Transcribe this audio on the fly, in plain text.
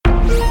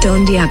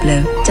Don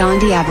Diablo, Don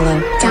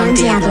Diablo, Don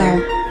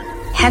Diablo.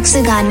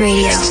 Hexagon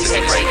Radio.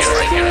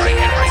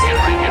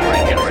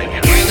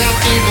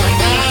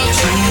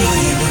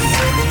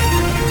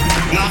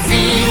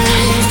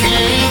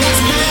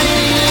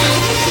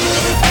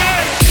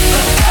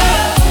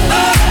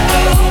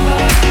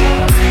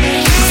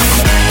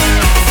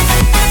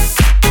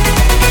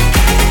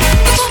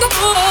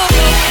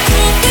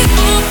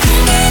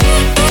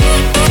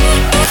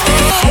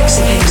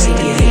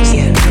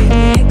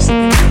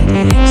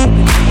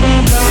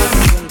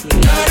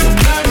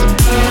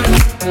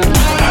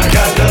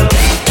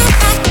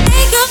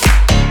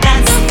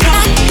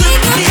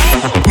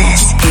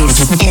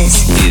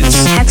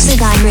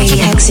 Hexagon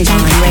Radio.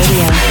 Hexagon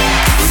Radio.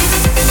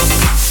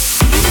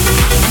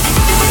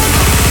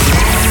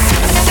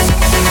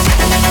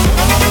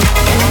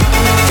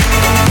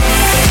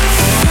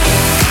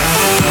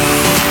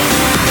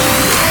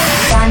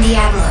 Don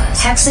Diablo.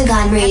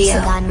 Hexagon Radio.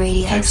 Hexagon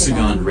Radio.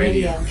 Hexagon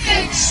Radio.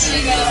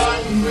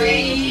 Hexagon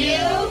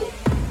Radio.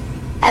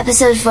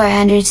 Episode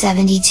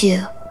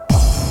 472.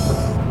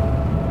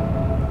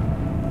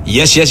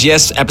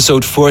 Yes.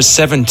 Episode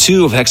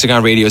 472 of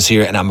Hexagon Radio is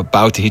here, and I'm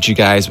about to hit you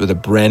guys with a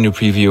brand new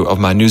preview of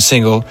my new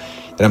single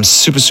that I'm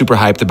super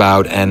hyped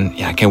about, and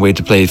I can't wait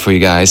to play it for you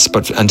guys.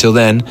 But until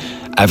then,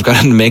 I've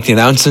got to make the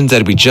announcement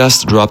that we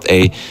just dropped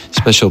a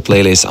special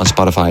playlist on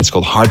Spotify. It's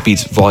called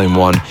Heartbeats Volume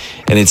 1,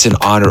 and it's in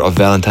honor of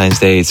Valentine's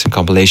Day. It's a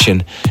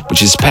compilation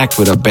which is packed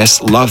with our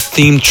best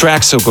love-themed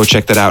tracks, so go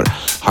check that out.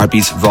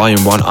 Heartbeats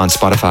Volume 1 on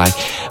Spotify.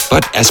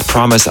 But as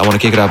promised, I want to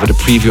kick it off with a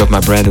preview of my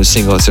brand new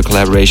single. It's a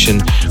collaboration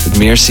with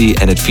Mearsy,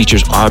 and it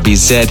features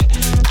RBZ.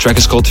 The track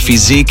is called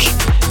Physique,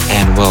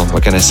 and well,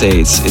 what can I say?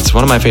 It's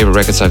one of my favorite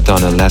records I've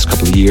done in the last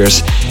couple of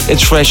years.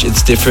 It's fresh,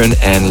 it's different,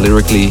 and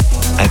lyrically,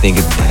 I think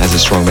it has a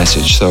strong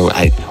message. So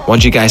I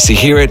want you guys to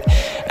hear it,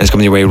 and it's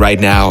coming your way right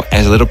now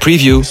as a little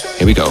preview.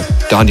 Here we go.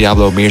 Don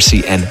Diablo,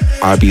 Mearsy, and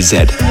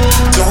RBZ.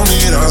 Don't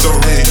need eyes on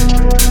me.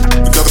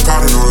 We got the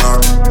party on lock.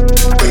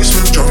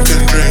 Basement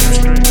drunken dreams.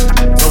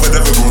 No, it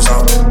never goes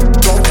out.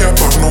 Don't care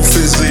about no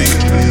physique.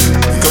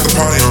 We got the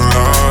party on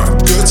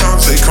lock. Good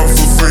times, they come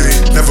for free.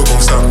 Never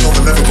gonna stop. No, it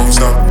never gonna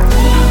stop.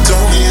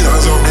 Don't need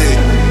eyes on me.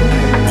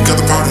 We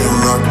got the party on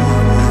lock.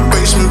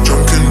 Basement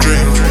drunken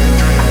dreams.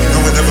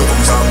 No, it never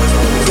goes out.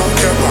 Don't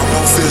care about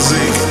no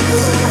physique.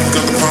 We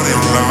got the party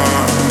on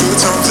lock. Good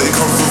times, they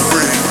come for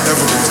free.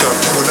 Never gonna stop.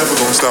 No, it never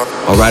gonna stop.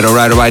 All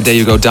right. There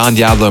you go. Don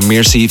Diablo,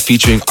 Mearsy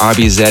featuring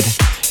RBZ.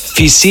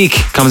 Physique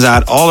comes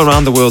out all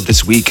around the world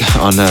this week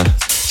on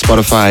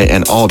Spotify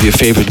and all of your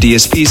favorite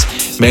DSPs.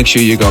 Make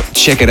sure you go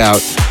check it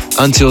out.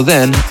 Until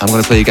then, I'm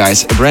going to play you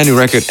guys a brand new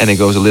record, and it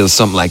goes a little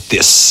something like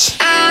this.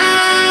 I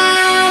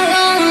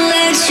won't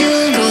let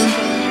you go.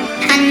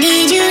 I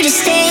need you to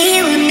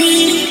stay with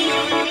me.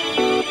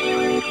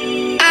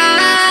 I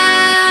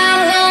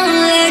won't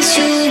let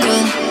you go.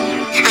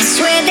 I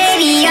swear,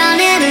 baby, I'll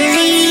never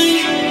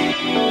leave.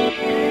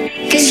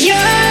 'Cause you're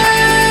all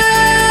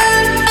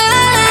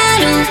I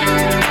know.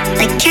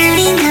 Like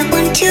counting up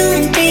 1, 2,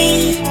 and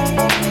 3.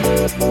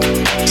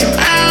 So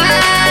I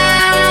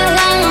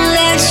won't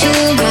let you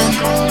go.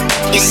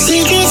 Your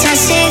secrets are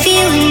safe,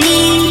 you and me.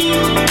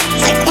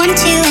 Like 1,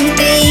 2, and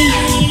 3.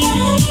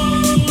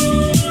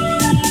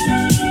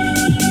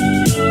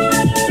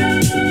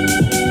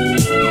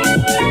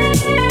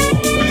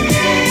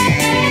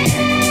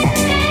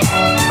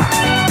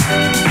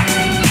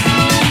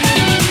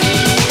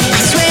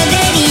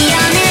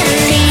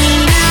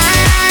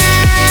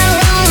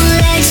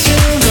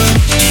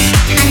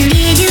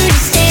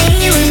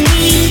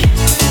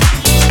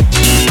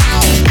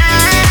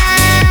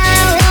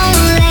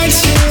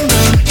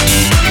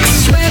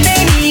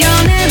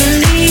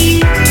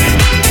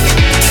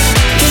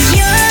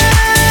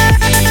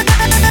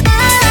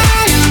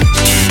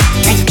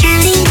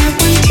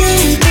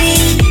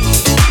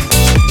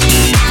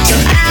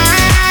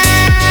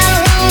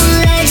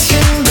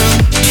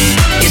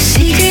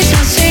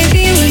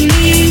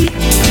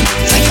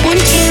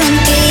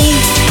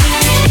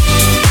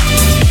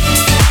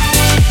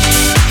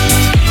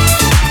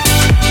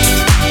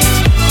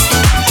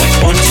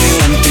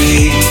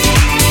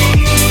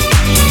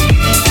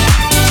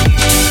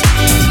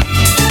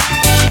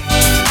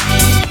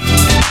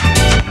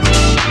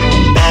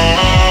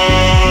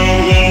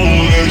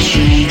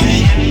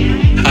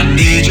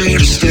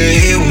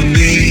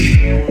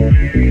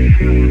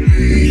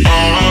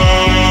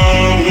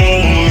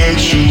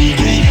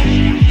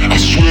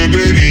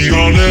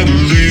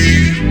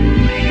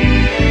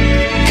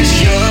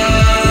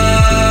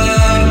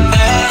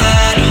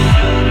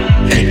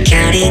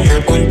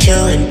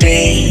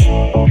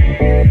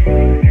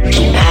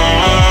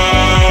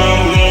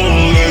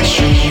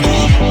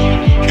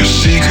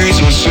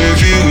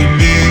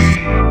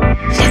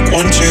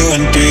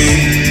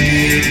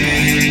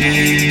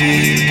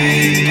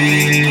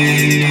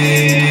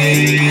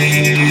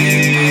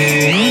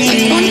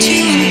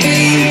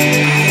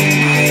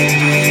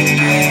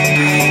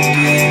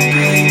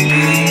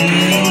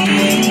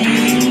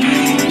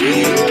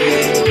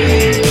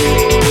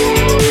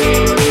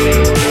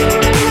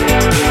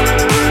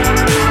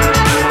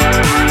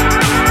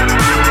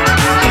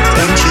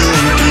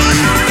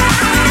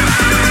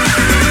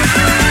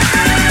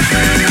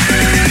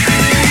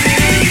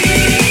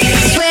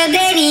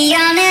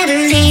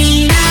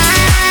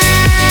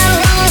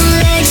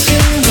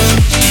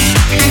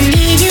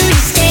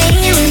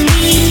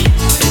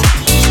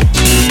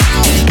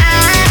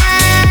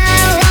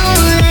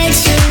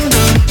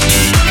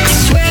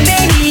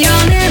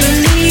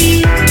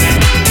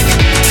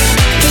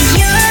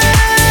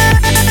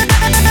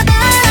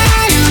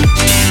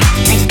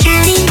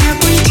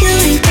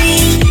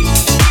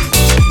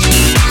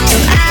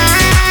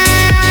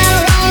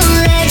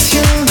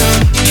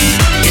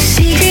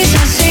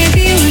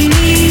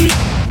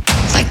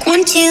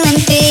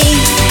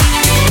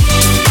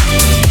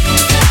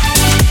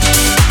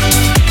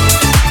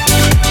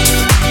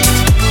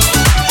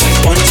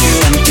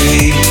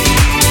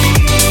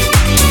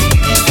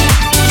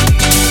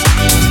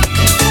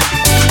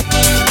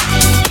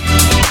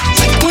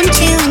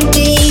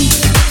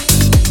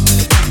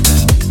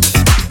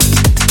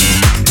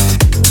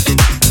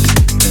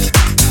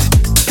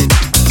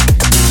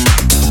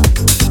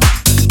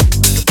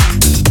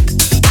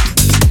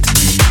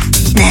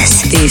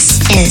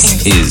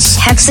 is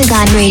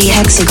Hexagon Radio.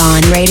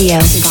 Hexagon Radio.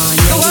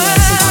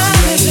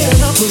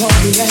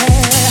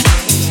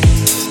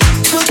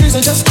 Countries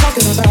are just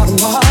talking about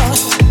war.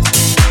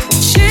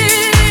 She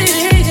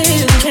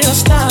can't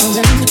stop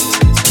them.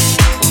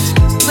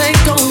 They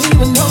don't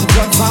even know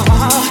what war.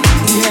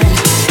 Yeah.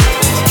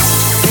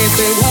 If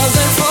it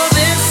wasn't for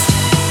this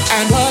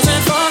and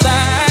wasn't for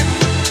that,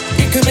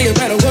 it could be a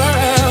better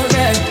world.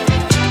 Yeah.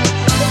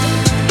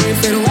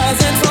 If it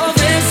wasn't for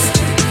this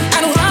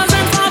and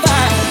wasn't for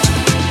that,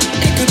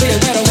 it could be a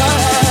better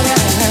world.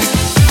 Yeah.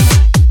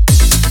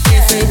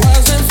 If it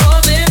wasn't for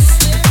this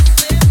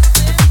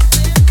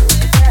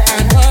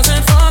and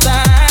wasn't for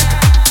that,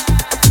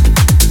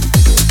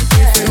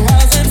 if it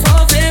wasn't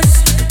for this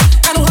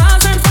and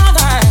wasn't for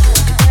that,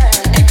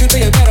 it could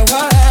be a better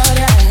world.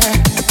 Yeah.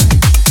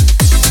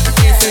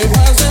 If it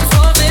wasn't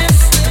for this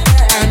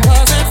and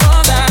wasn't for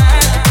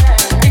that,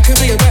 it could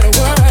be a better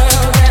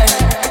world. Yeah.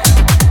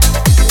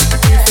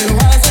 If it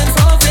wasn't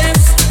for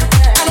this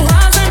and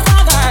wasn't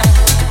for that,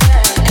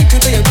 it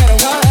could be a better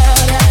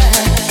world. Yeah.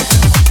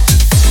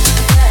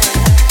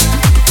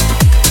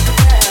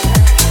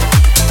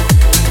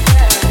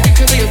 It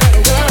could be a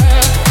better world.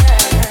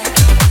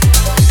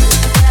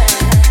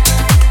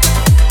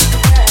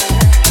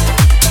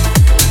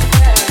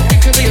 It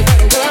could be a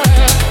better world.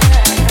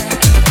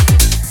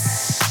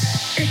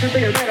 It could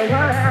be a better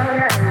world.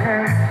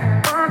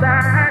 Yeah. For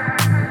that,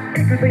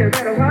 it could be a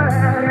better world.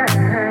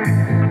 Yeah.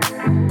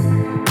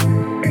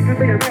 It could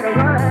be a better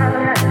world.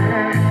 Yeah.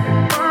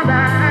 For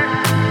that,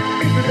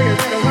 it could be a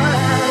better world.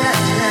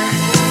 Yeah.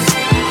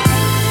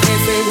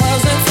 If it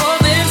wasn't for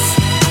this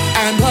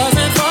and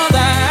wasn't for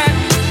that,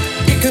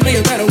 it could be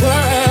a better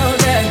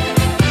world. Yeah.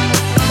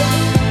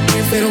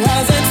 If it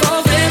wasn't for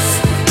this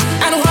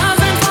and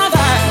wasn't for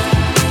that,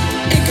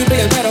 it could be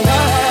a better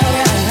world.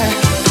 Yeah.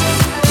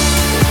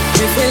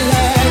 If we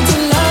learn to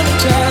love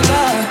each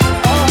other,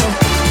 oh,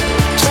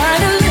 try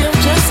to live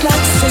just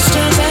like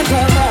sisters and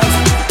brothers,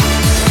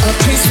 a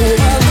peaceful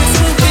world this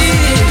will be.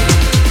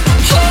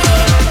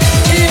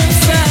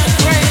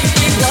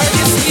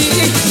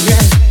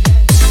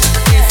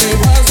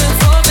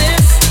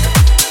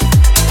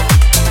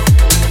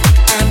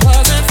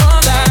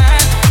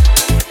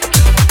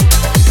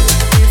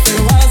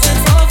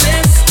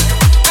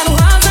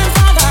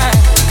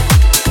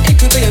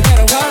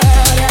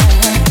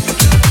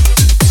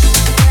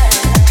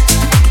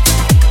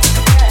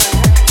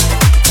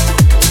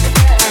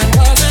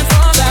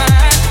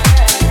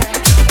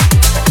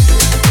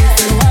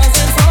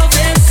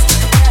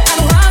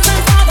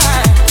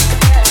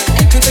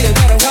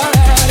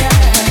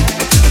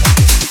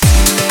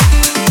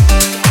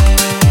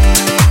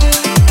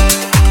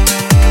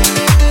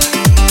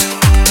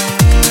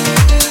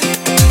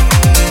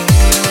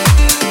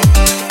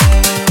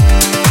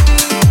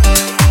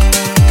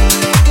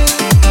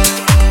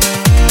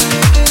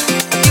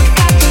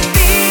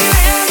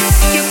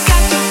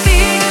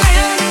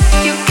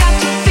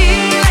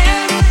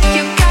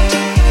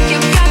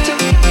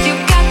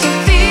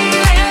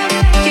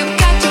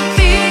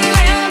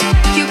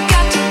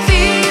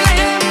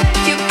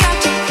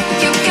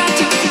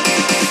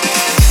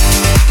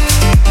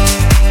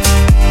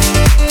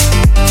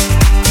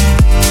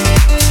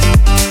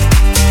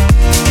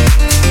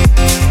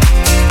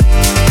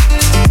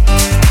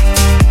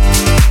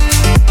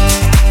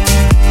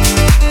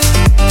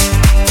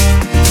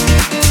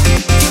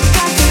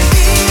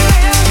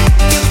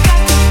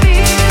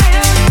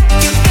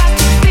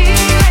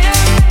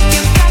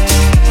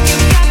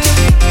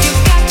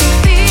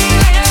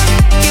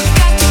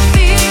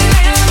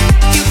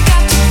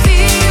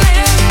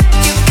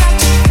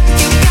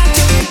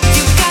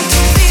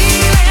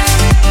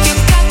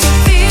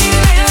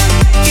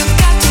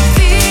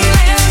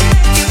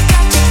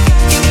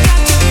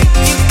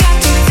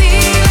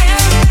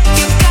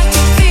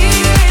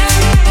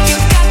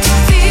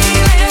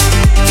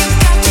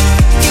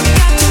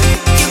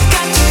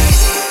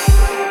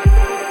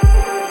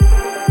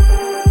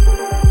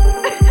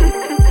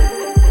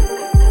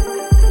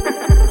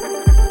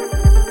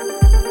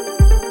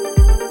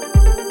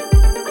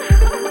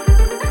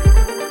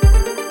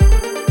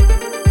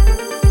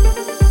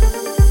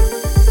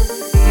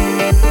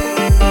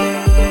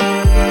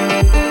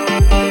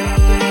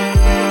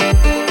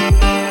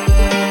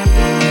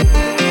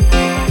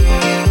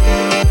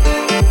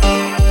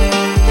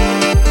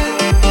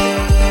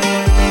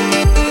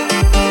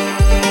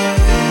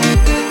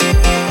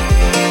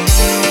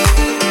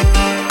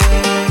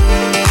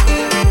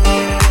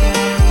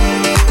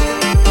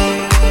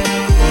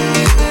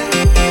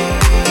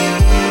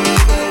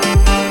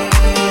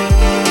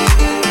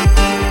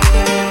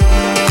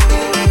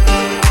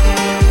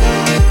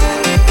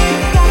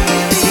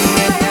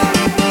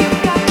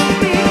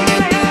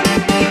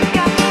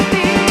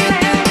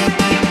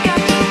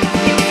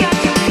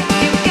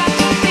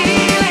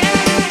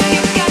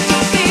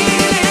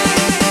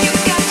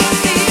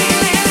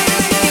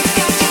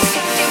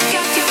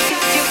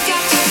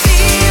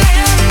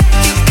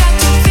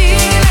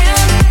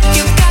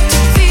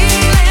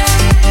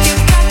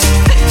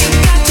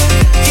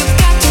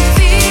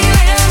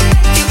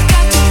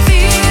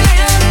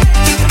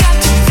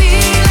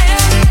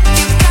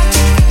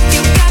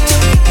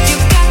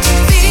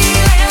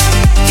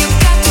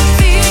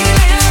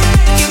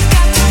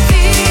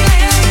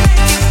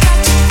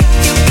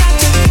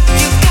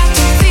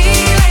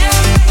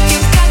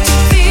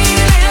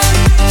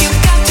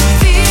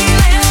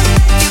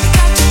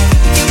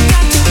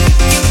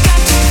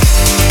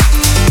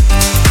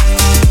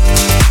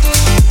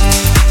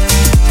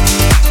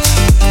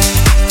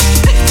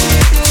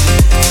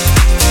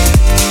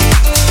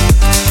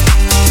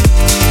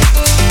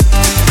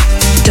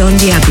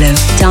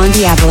 Don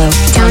Diablo.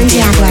 Don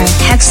Diablo.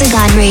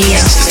 Hexagon Radio.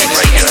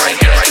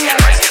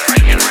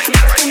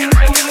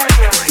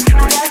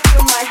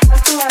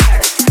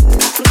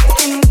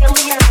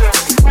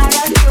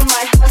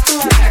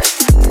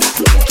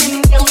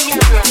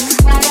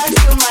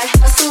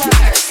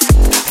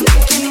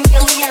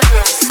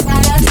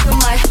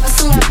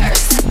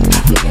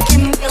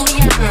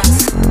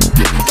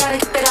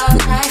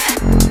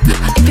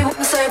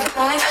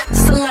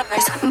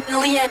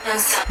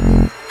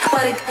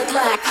 What a good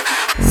life.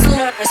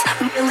 Slurs,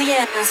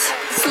 millions.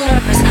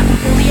 Slurs,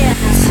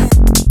 millions.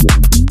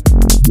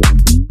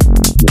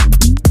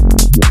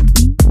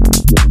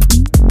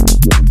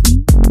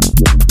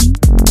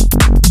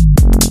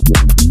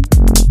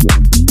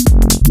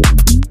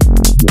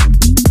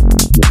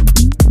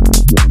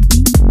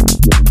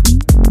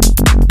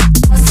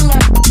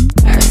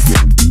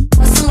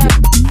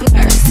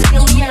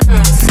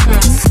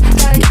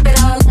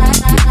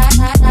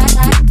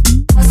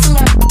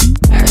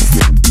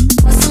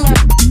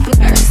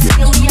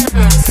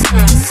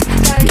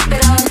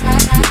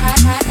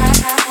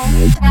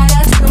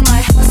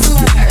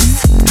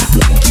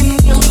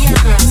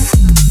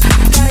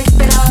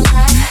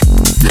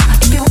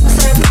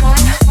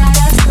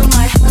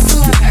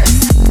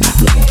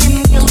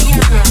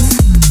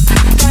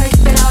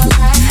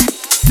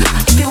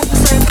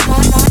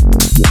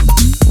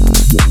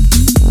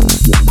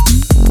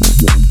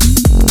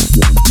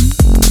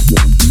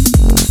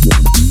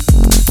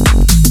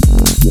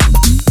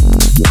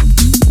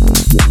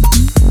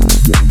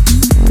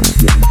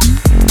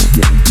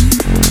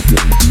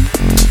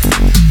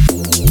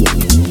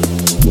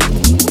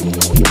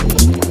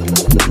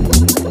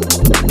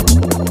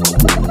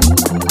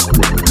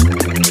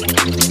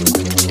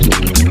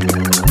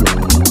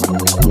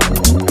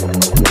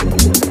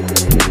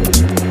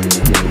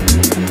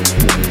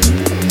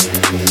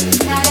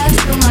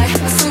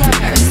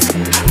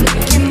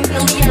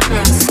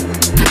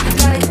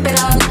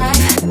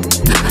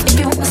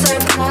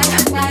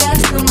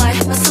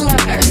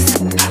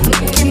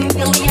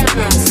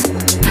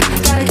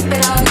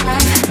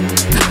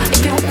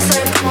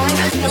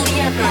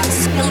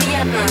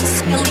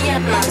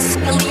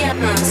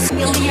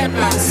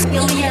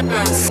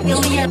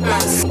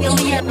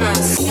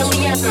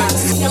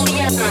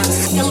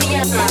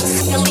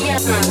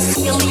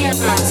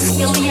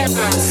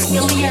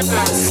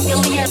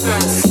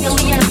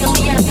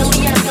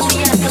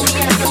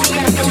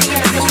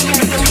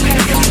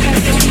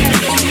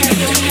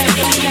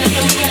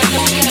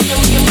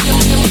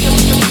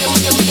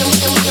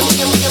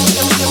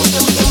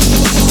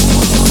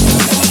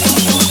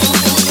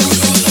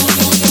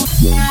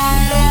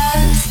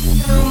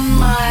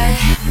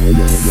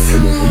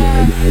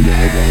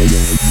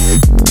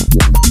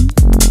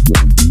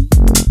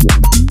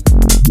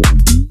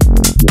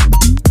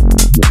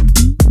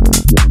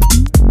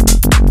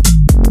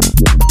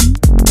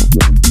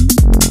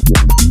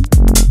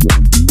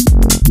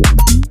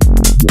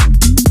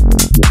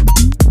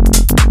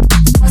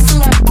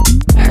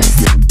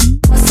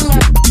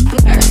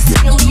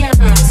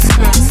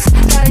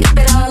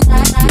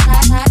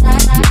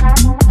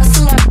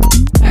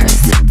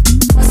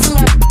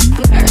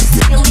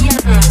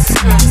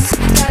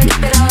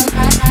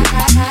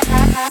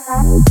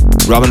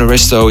 Robin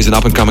Aristo is an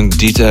up-and-coming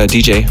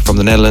DJ from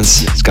the Netherlands.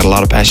 He's got a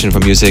lot of passion for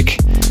music.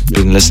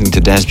 Been listening to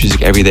dance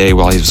music every day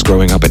while he was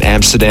growing up in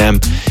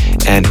Amsterdam.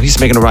 And he's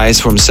making a rise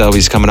for himself.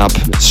 He's coming up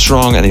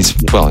strong and he's,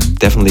 well,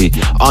 definitely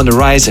on the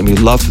rise. And we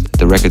love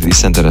the record that he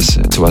sent to us.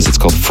 It's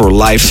called For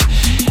Life.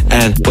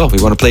 And, well, we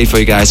want to play it for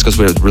you guys because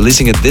we're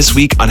releasing it this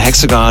week on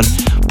Hexagon.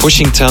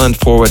 Pushing talent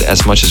forward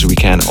as much as we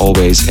can,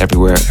 always,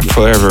 everywhere,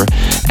 forever.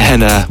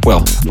 And,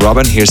 well,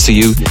 Robin, here's to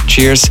you.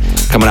 Cheers.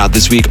 Coming out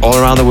this week all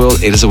around the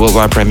world. It is a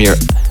worldwide premiere.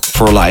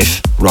 For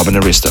Life, Robin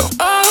Aristo.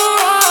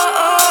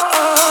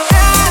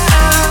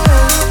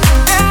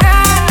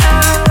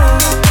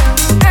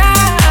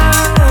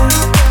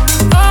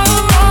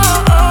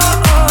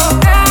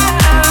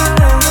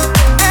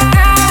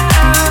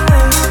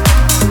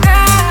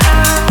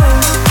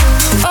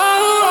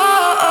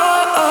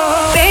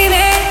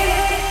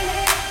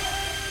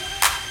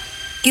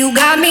 You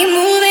got me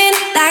moving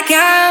like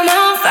I'm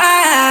on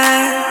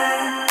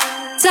fire.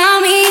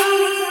 Tell me,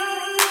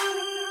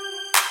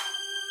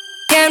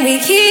 can we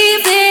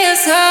keep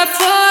this up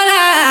for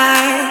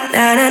life?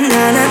 Na na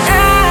na na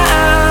na.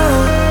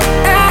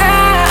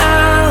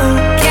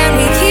 Can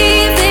we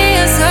keep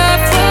this up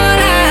for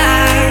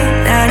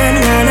life? Na na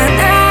na na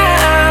na.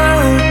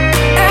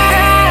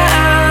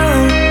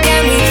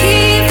 Can we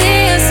keep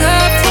this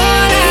up for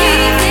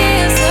life?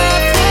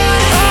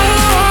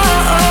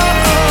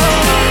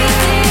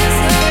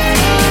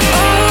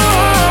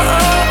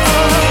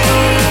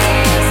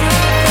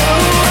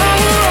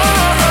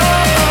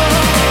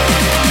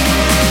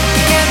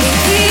 Can we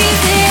keep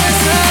this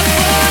up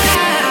for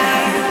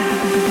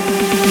life?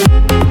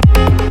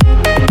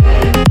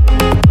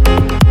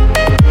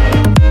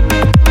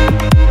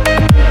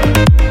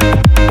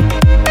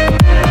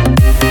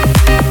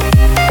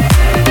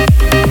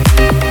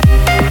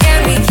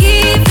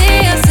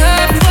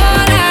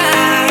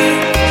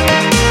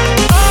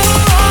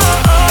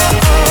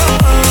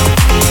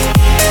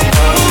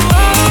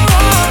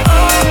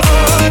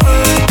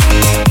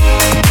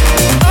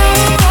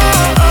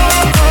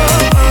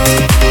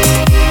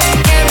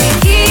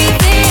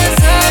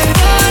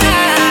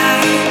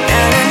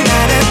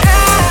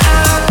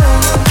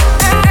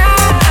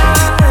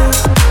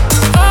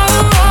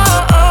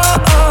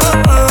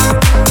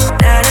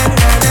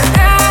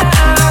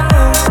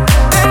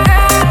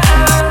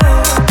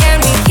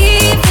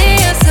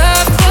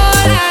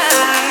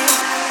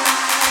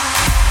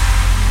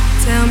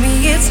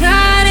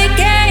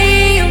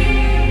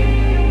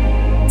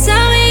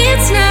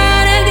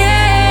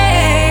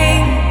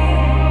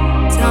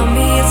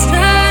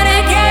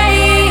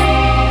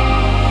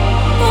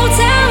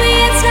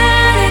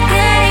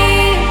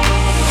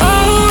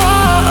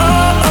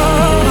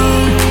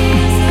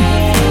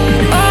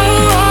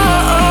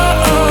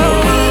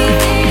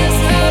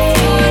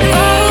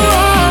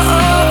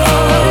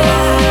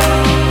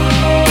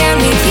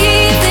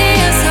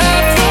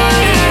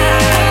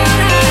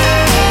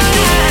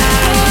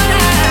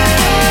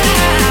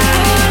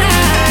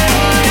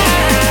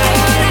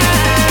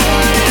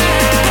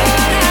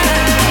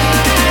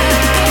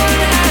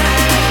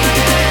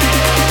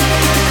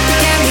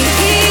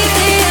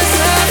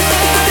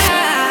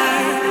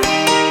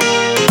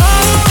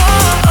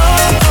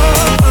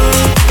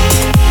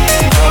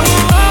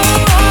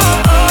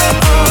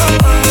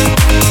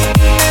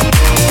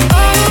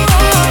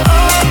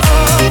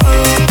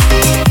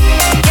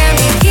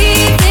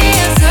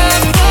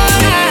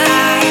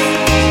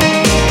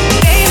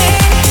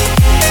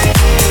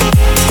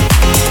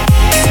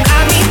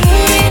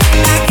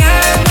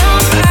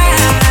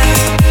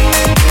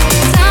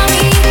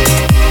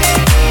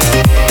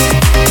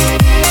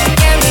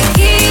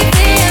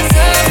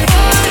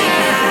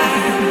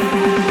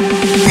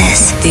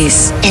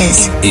 This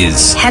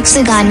is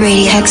Hexagon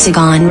Radio.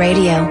 Hexagon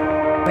Radio.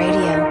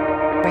 Radio.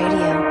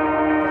 Radio.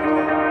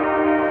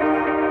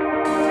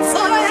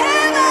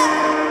 Forever.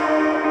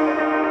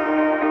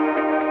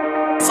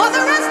 For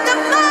the rest of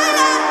my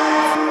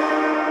life.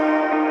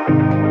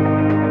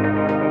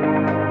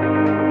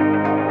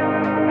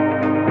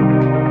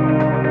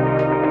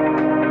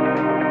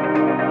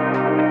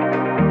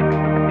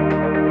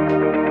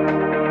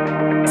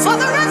 For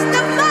the rest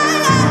of my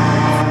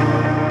life.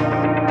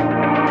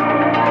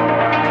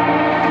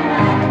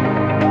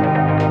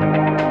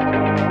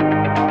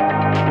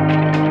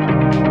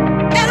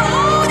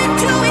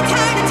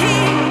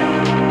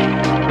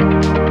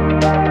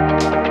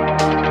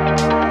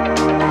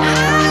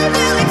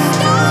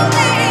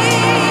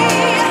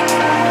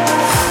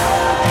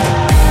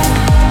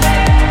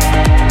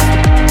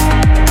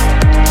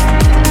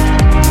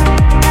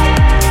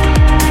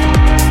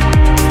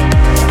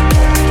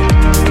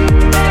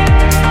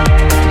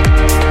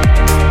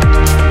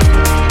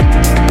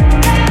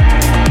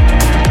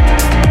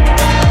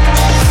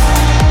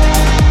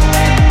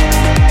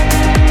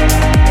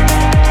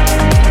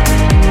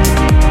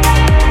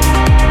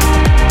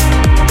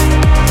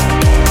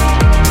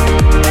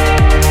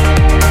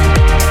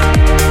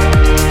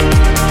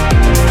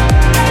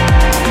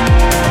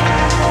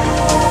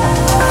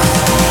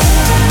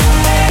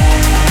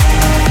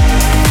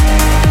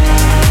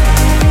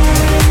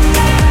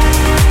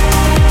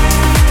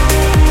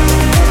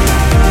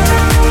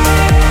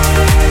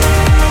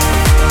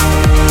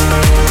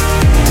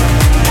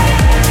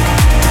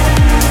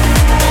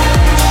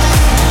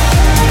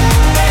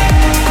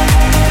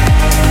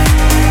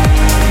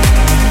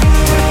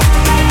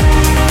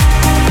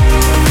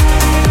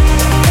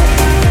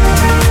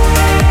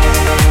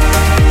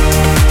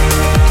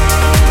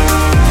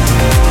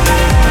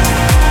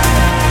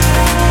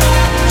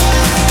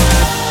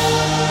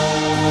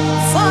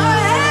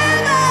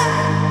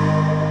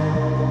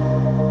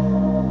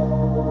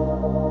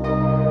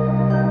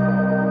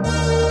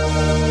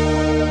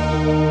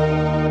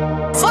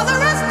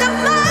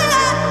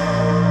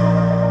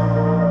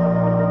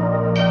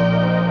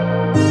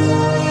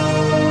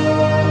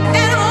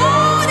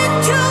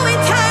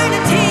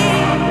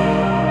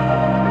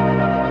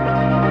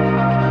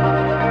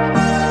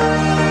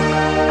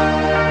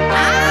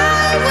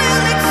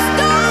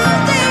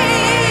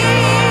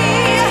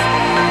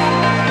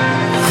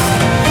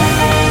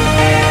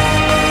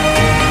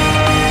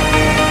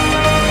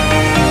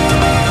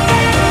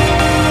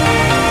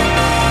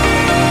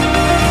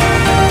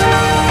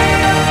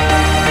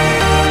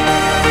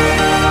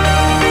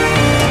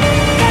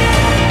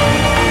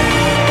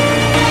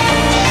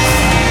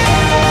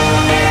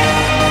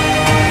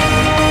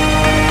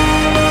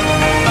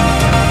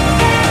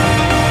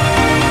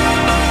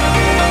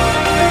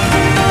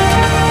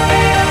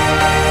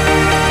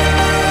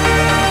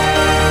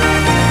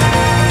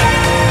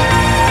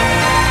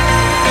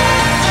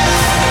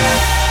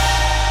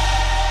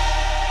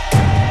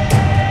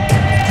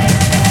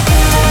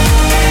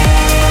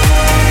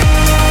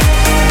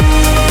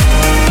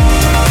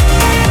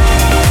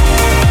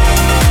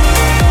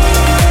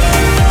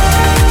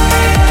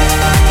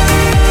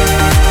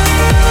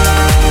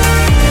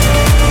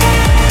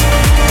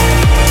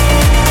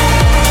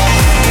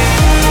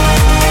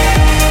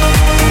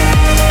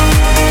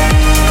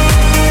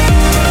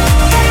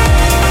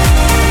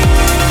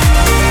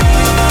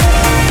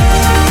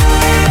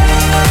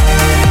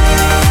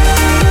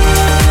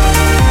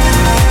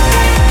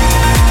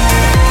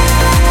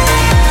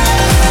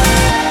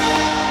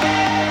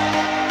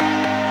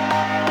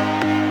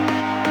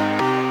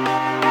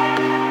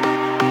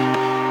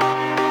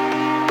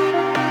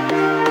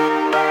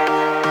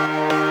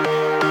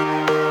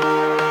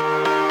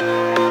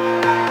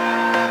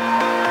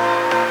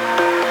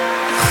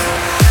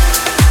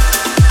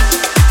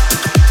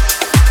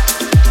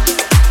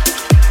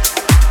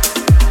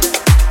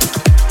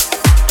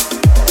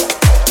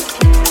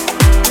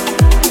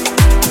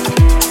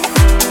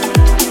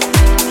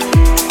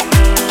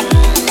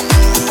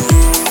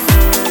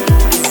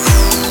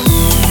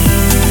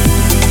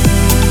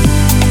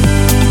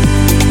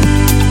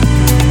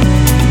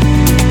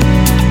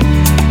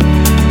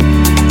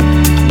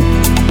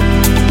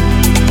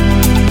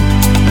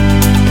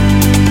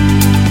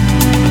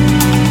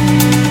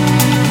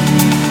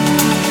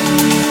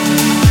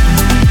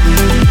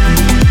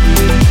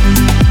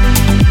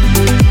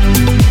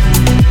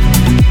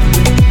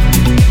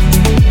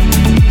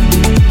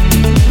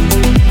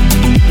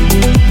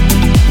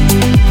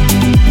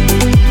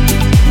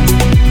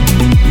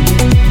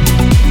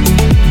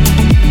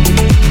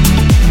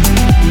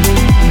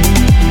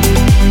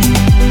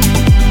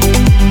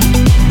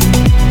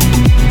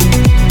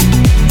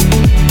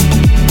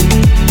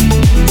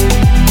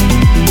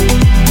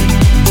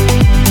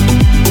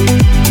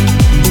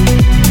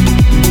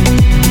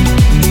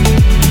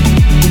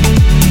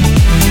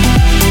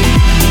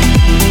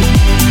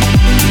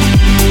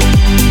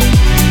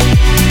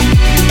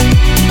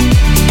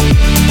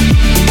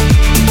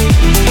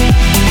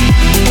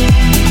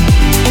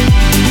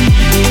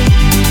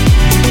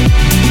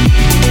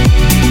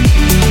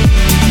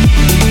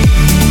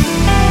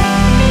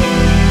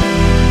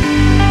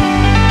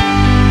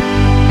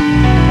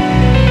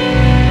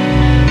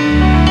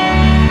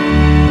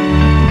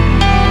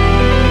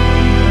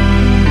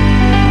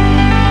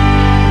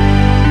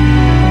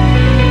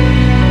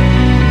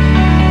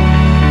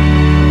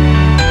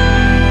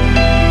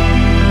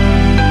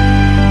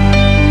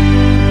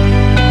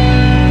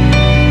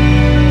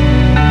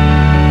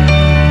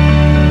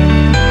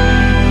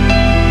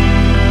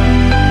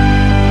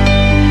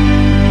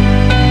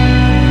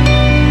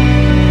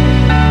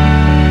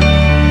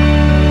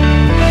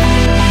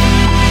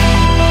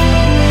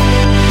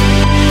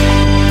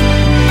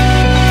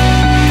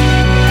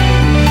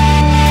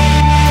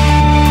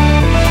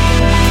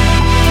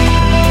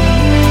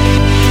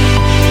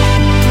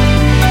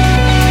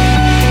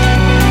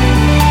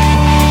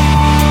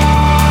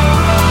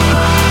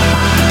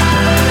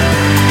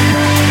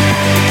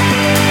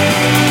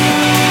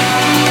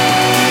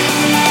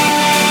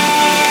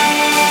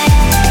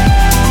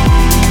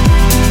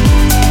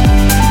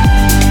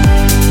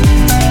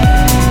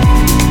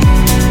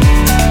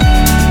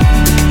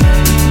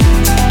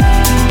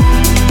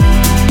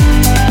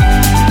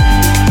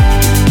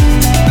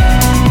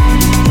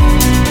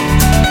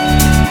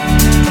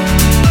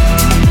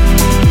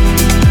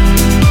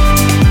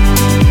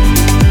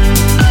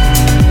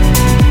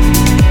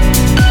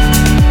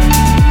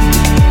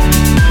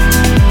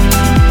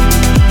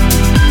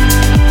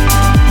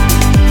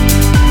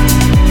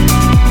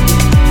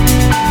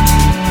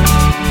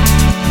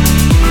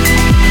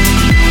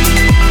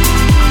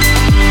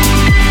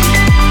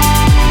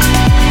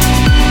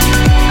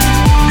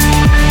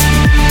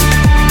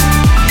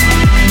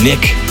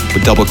 NIKK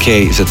with double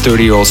K is a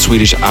 30-year-old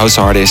Swedish house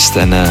artist,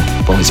 and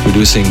he's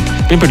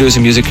been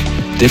producing music,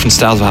 different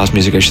styles of house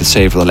music, I should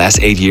say, for the last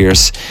 8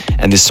 years.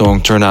 And this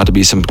song turned out to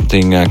be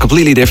something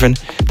completely different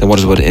than what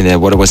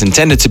it was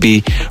intended to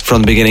be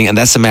from the beginning. And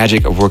that's the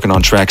magic of working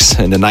on tracks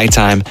in the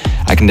nighttime.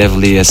 I can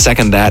definitely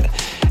second that.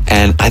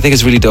 And I think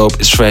it's really dope.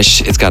 It's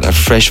fresh. It's got a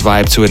fresh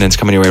vibe to it, and it's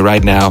coming your way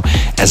right now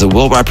as a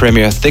worldwide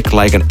premiere, thick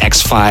like an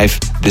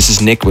X5. This is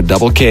NIKK with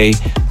double K,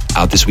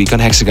 out this week on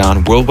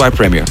Hexagon, worldwide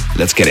premiere.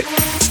 Let's get it.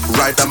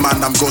 Right, the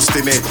man, I'm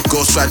ghosting it.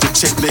 Ghost try to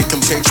check, make him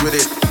cage with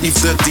it.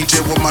 If the DJ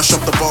will mash up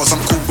the balls,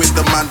 I'm cool with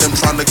the man. Them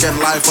trying to get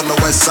live on the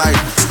west side.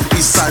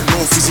 East side, no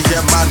Physique,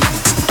 yeah, man.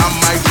 I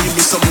might need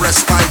me some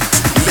respite.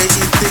 Lay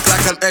it thick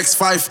like an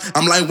X5.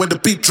 I'm lying when the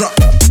beat drop.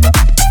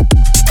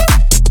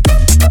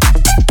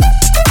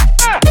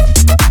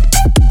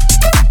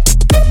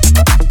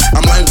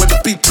 I'm lying when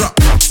the beat drop.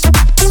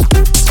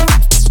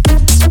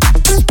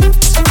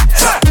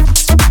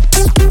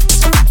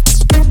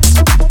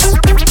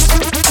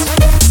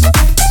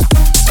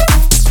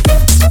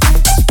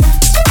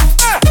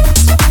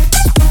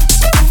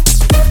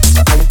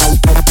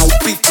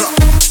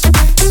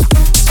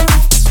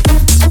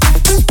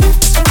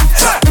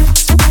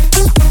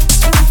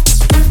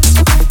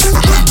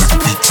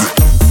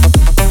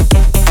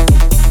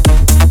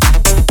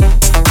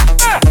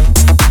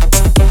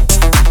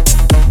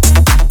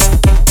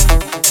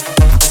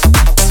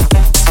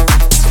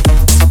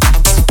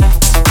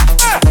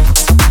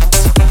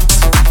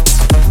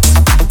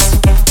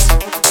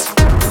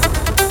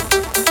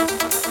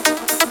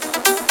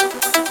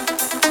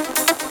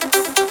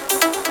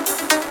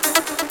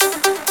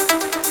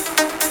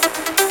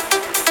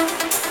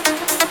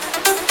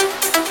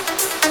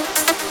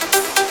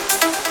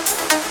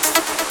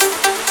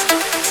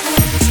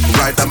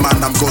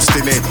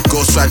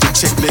 Ghost try to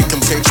check, make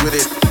him cage with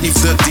it. If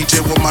the DJ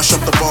will mash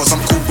up the balls,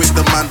 I'm cool with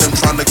the man. Them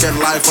trying to get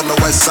live on the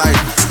west side.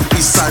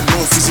 East side, no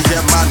Physique,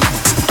 yeah, man.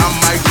 I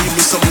might need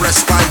me some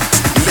respite.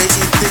 Lay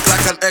it thick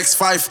like an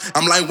X5.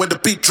 I'm lying when the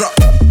beat drop.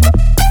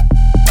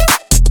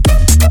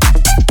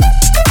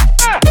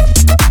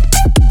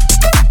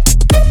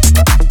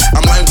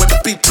 I'm lying when the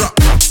beat drop.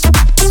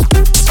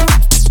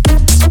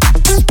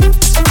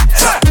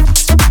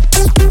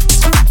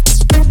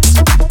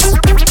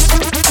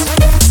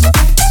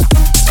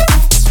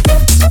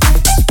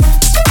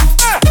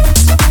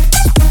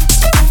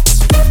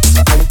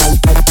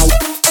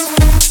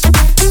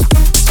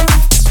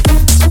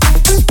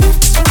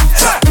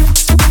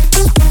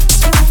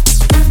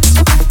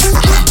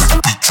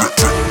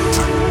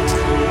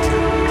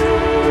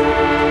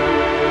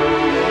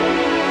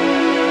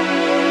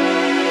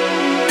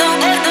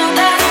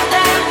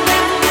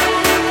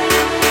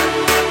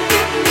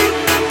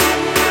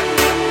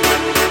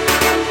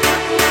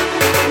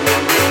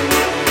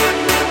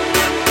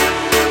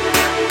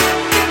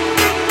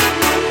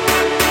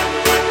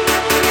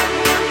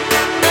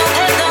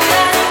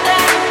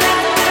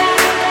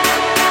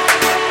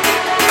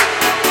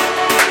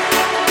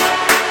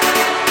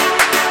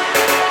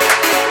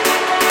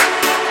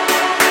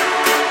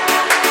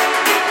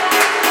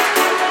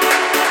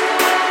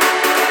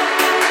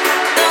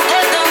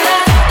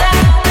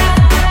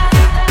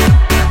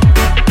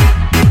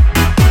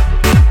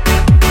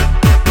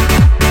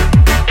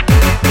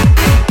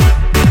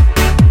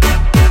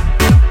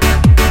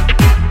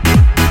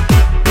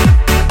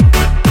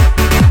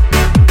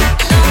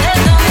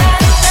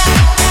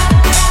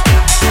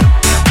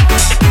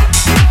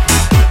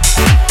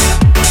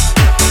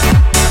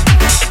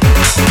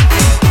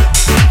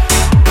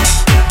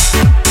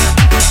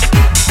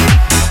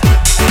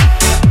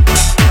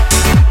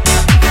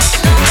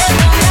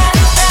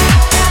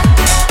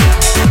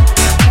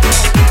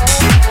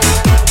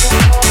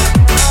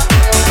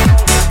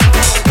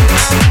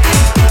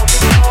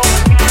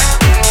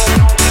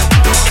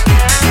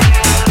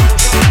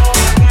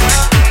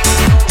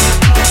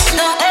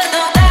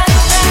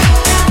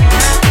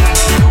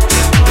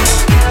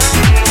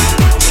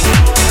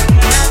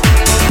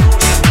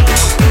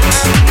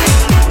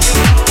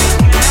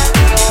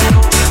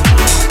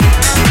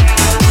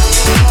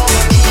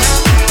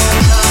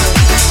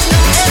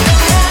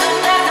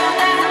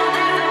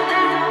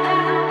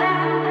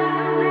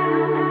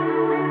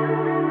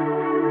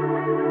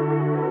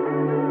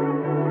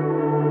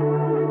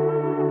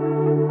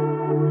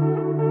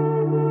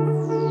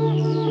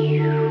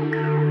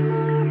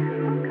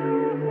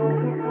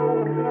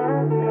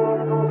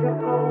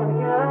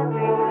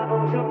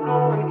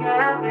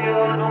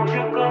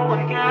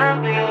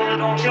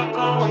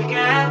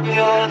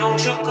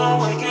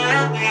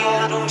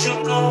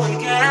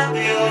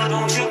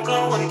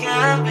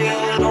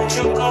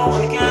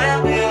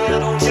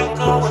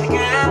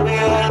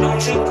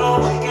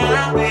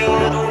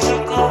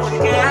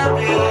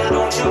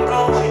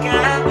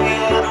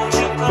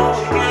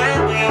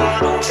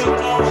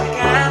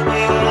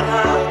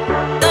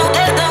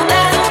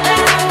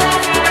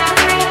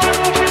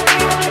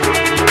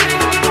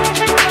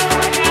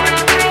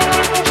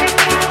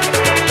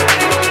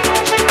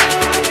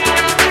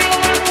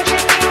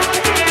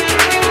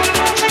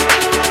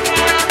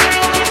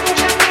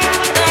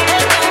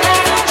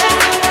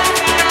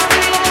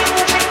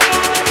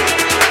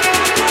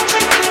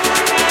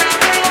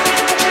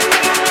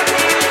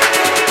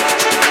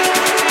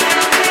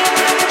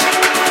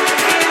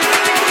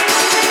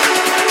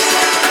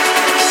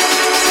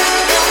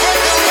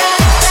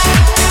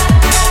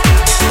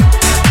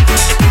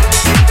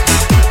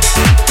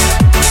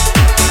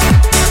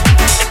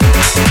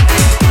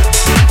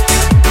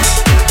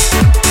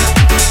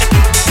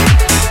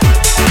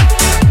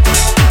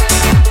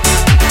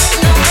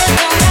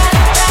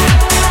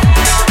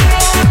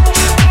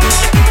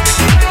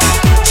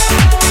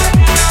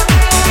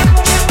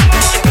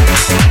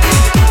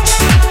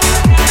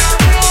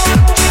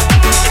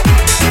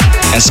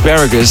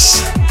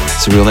 Asparagus.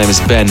 His real name is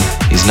Ben.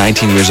 He's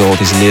 19 years old.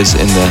 He lives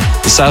in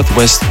the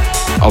southwest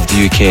of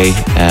the UK,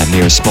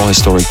 near a small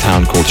historic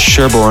town called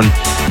Sherborne.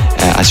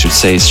 I should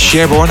say it's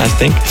Sherborne, I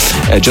think,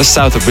 just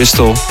south of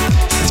Bristol.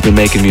 He's been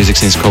making music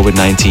since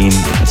COVID-19,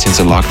 since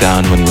the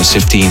lockdown when he was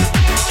 15.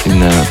 He's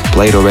been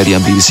played already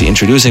on BBC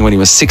Introducing when he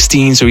was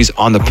 16, so he's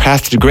on the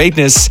path to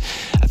greatness.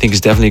 I think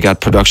he's definitely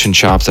got production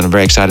chops, and I'm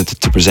very excited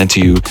to present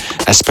to you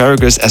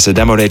Asparagus as a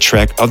demo day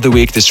track of the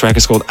week. This track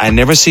is called I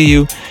Never See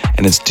You,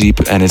 and it's deep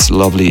and it's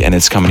lovely, and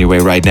it's coming your way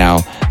right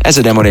now as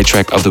a demo day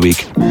track of the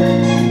week.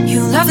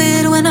 You love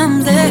it when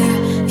I'm there,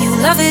 you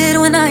love it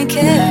when I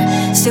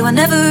care. Still I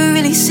never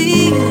really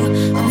see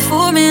you, I'm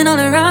forming all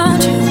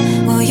around you.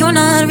 Well, you're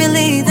not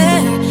really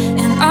there,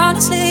 and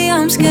honestly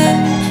I'm scared,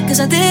 cause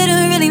I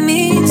didn't really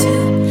mean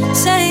to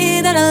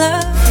say that I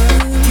love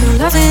you. You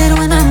love it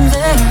when I'm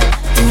there,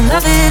 you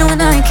love it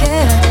when I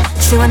care.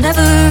 Still I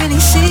never really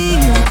see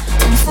you,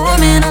 I'm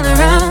forming all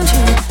around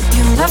you.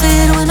 You love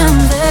it when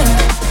I'm there,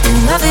 you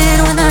love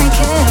it when I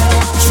care.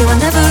 Still I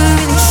never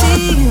really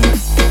see you.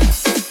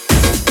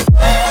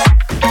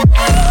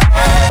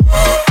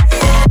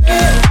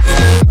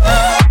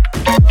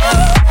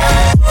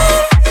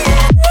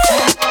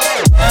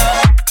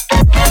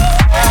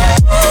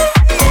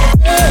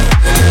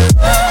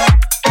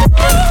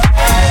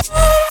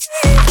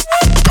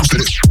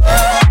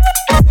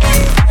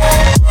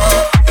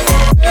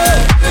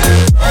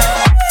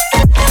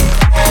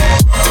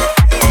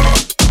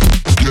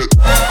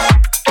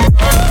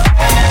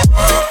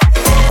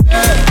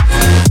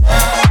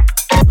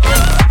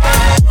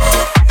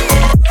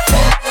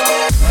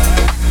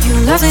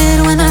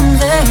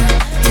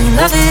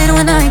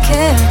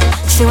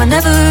 Still I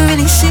never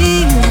really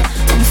see you,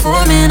 I'm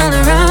forming all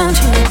around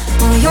you.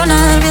 Well, you're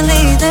not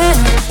really there,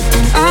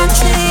 and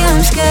honestly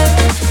I'm scared,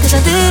 cause I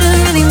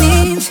didn't really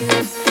mean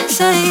to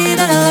say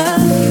that I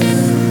love you.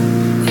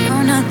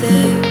 You're not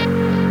there.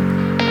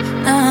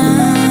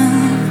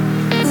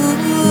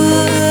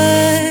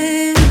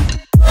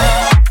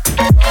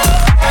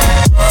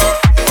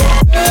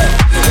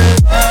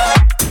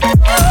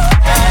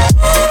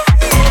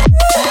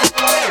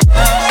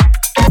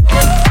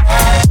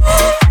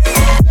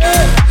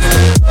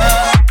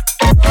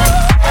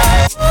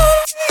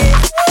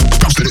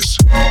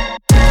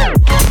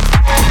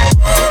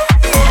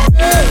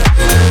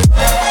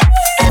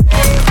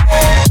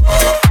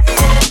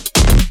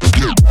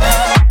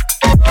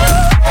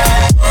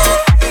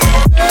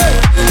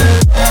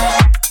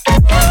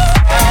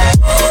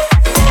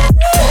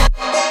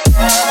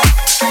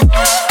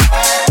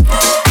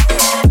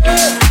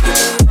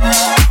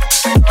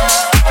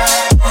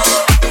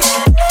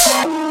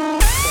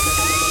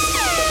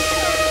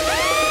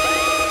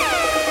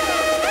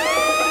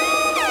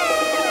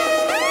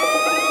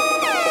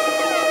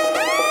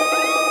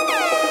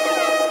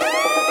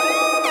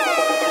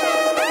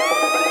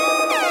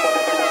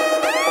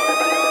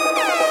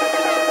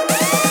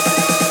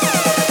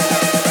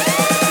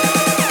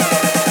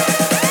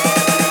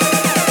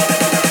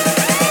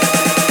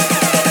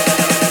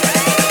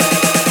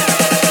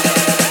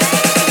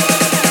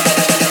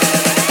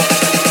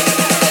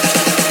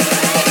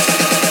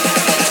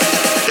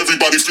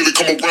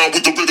 around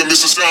with the rhythm,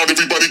 it's a sound.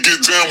 Everybody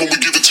get down when we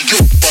get it to you.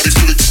 Body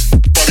feel it,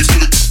 body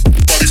feel it,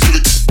 body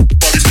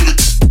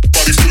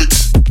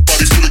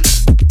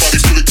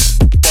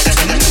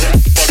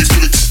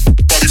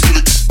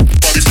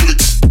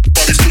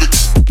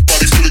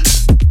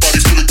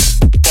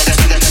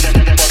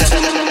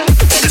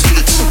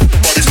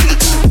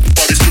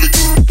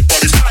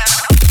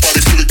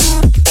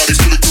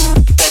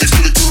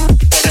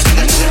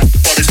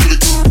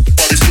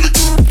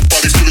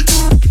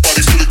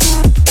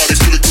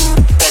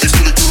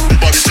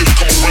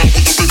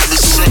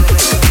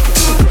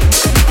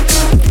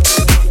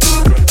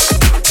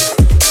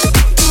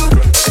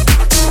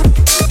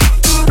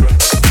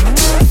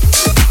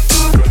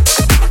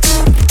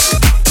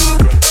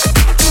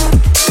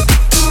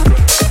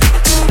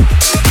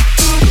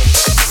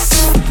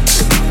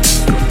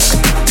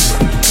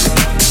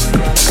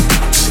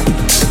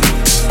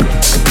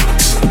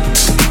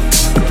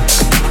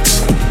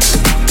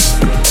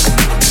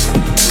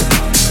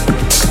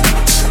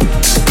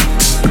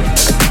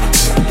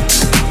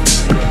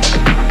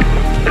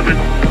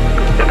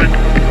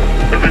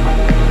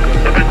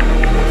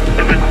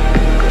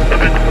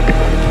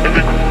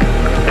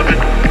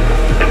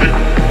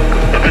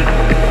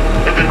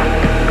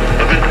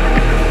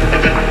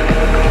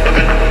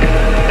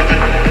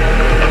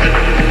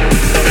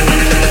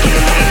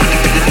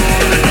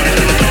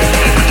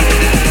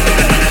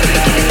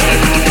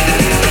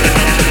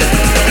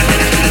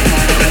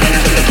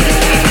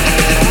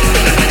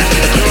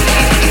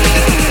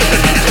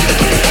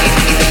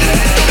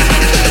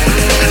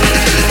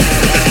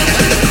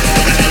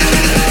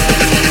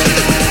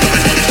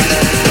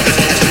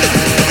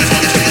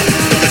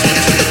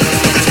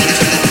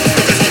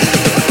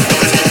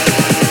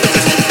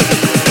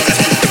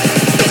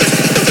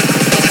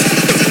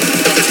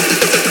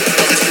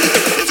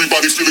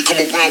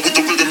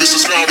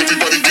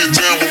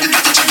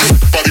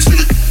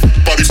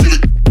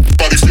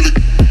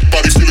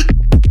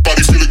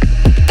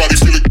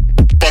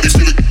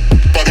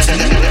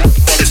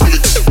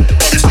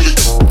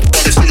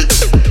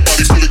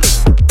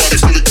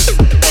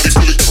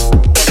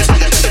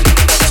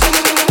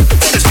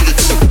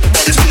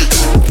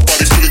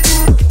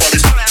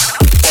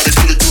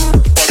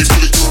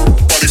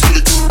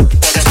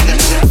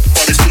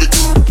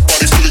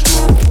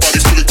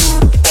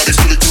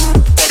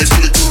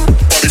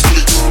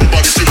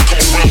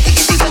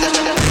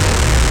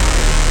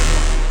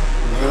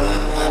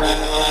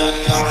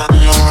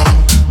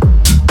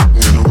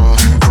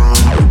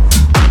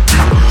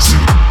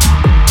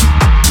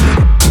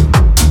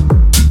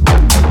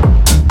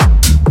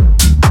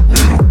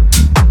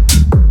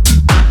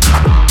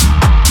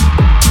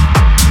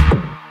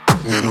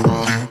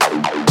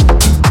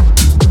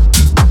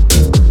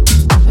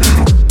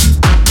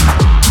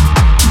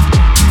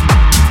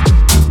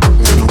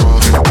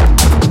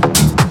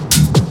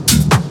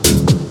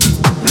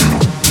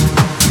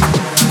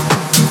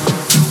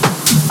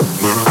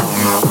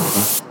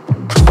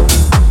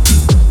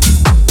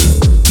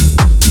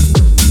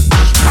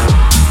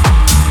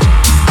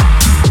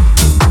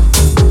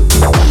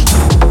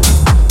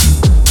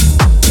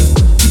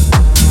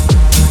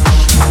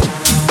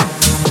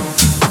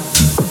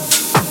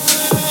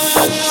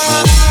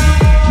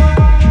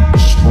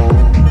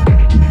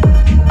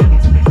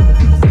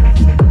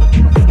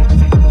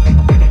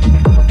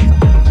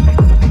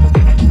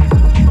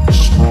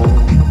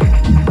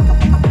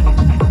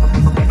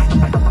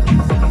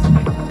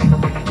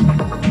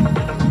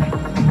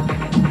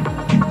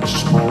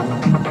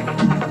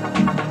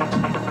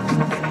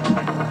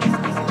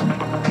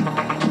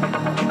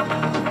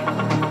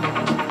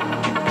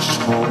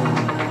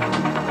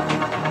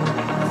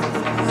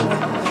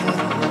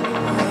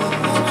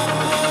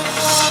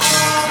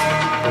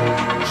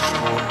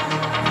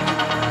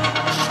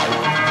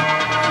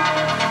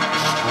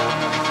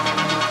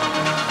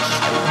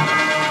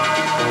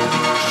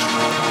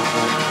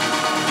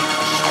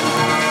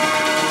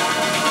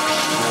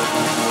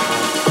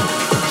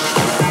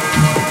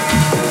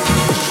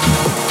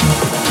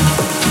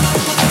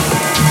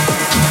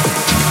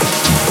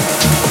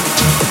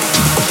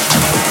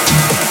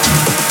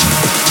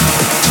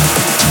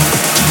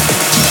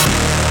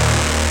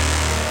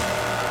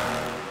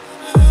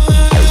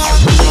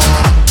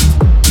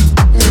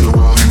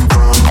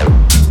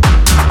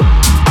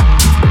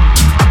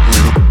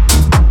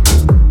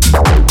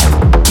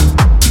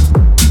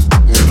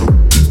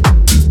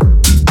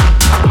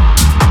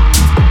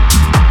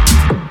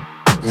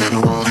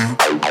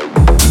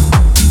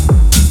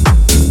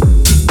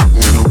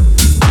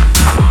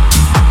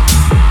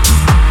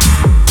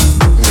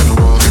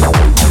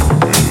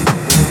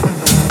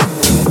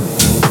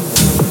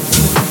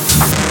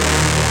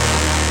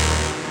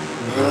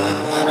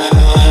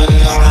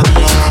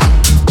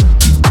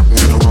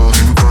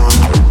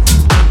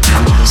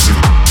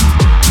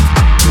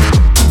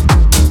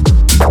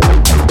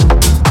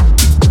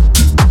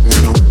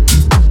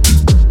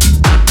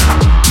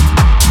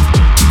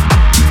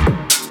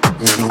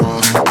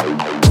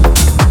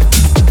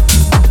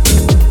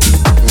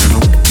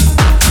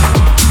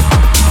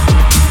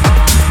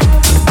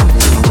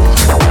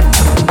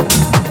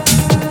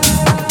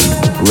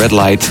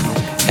Redlight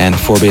and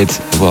Forbid.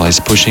 Well, he's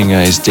pushing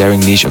his daring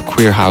niche of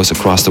queer house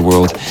across the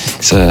world.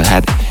 He's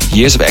had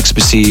years of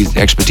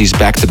expertise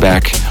back to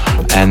back,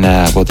 and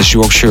this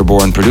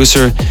Yorkshire-born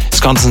producer is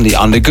constantly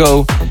on the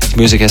go. His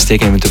music has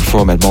taken him to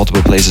perform at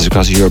multiple places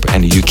across Europe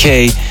and the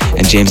UK.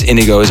 And James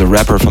Indigo is a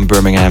rapper from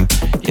Birmingham.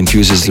 He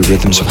infuses the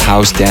rhythms of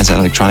house, dance, and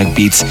electronic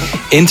beats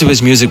into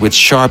his music with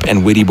sharp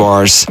and witty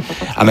bars.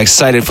 I'm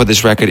excited for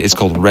this record. It's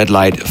called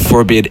Redlight,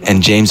 Forbid,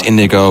 and James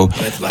Indigo.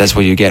 That's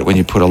what you get when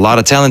you put a lot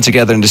of talent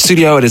together in the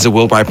studio. It is a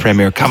worldwide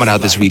premiere coming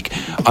out this week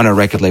on our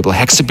record label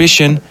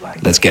Hexagon.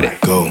 Let's get it.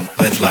 Go,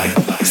 red light,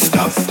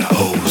 stop,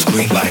 hose,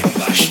 green light,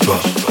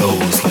 struck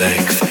those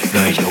legs.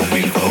 Now you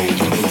me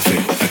move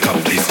it. I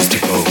got places to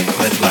go.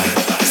 Red light,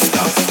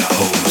 stop,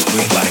 hose,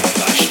 green light,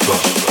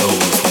 struck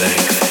those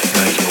legs.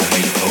 Now you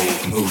me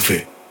move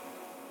it.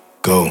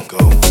 Go, go,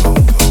 go,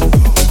 go,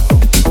 go.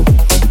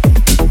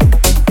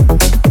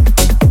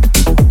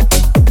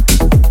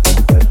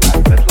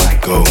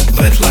 Go,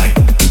 red light.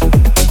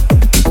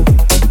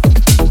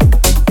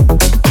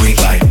 Green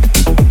light.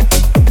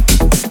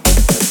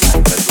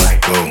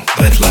 Go,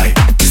 red light.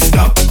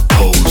 Stop,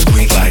 pose,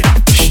 green light.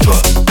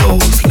 Strut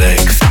those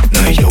legs.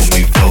 Now yo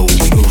me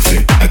move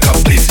it. I got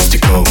places to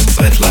go.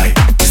 Red light.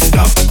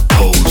 Stop,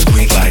 pose,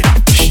 green light.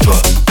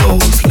 Strut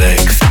those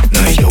legs.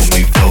 Now yo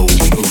me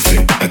move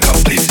it. I got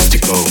places to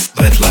go.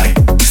 Red light.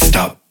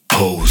 Stop,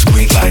 pose,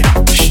 green light.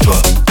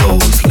 Strut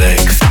those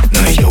legs.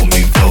 Now yo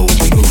me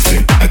move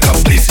it. I got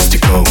places to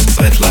go.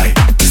 Red light.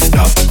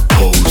 Stop,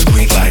 pose,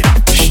 green light.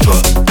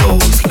 Strut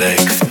those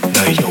legs.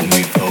 Now yo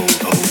me go.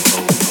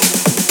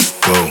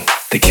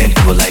 They can't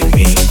do it like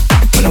me.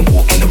 When I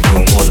walk in the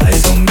room, all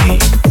eyes on me.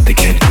 They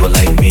can't do it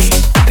like me.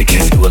 They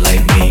can't do it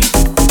like me.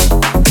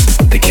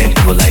 They can't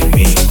do it like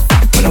me.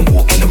 When I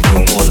walk in the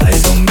room, all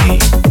eyes on me.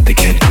 They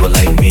can't do it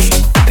like me.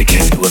 They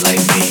can't do it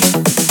like me.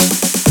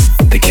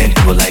 They can't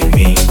do it like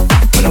me.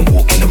 When I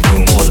walk in the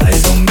room, all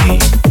eyes on me.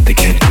 They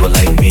can't do it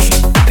like me.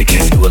 They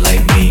can't do it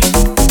like me.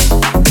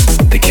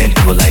 They can't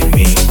do it like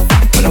me.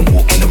 When I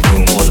walk in the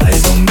room, all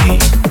eyes on me.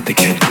 They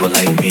can't do it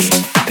like me.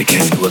 They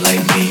can't do it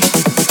like me.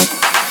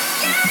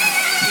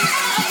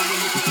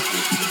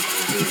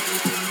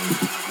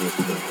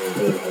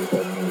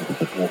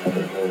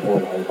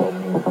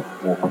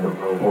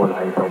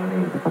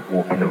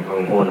 Walk in the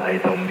room, all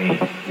eyes on me.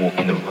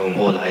 Walk in the room,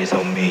 all eyes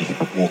on me.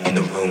 Walk in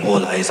the room,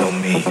 all eyes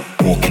on me.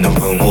 Walk in the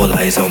room, all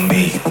eyes on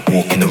me.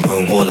 Walk in the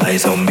room, all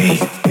eyes on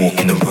me.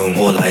 Walk in the room,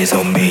 all eyes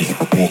on me.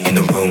 Walk in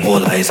the room,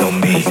 all eyes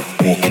on me.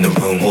 Walk in the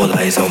room, all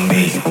eyes on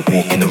me.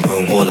 Walk in the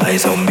room, all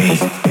eyes on me.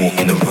 Walk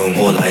in the room,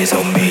 all eyes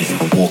on me.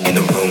 Walk in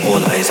the room,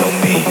 all eyes on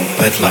me.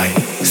 Red light,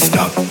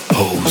 stop,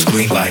 pose,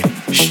 green light,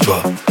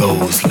 strut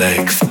those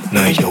legs.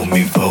 Now yo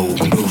me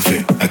move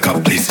it. I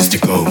got places to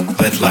go.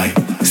 Red light,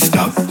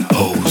 stop,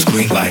 pose,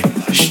 green light,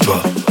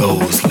 strut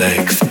those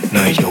legs.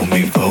 Now yo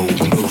me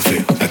move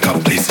it. I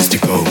got places to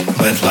go.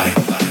 Red light,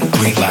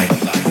 green light,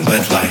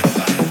 red light,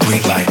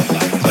 green light,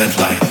 red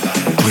light,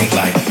 green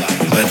light,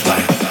 red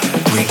light,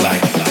 green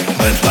light,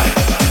 red light,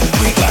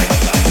 green light,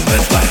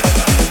 red light,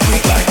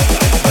 green light,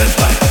 red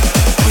light,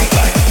 green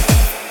light.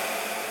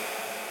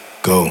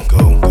 Go,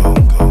 go, go,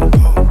 go, go,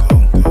 go,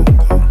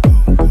 go,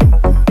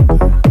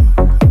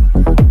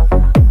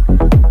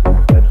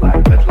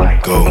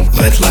 go.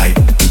 Red light.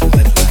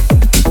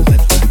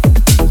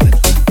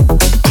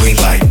 Green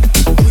light.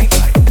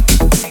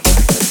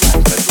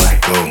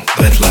 Go,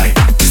 red light.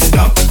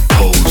 Stop,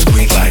 pose,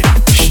 green light.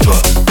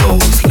 Strut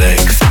those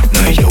legs.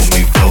 Now yo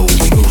me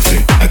move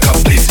it. I got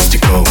places to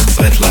go.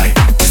 Red light.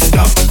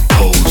 Stop,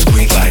 pose,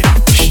 green light.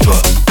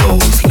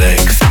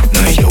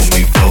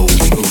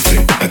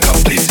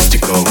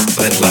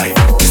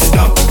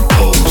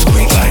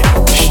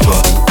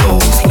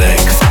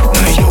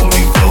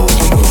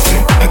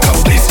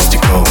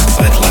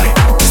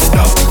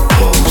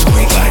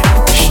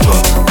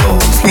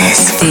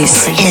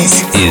 This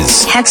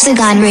is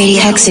Hexagon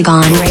Radio.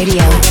 Hexagon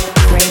Radio.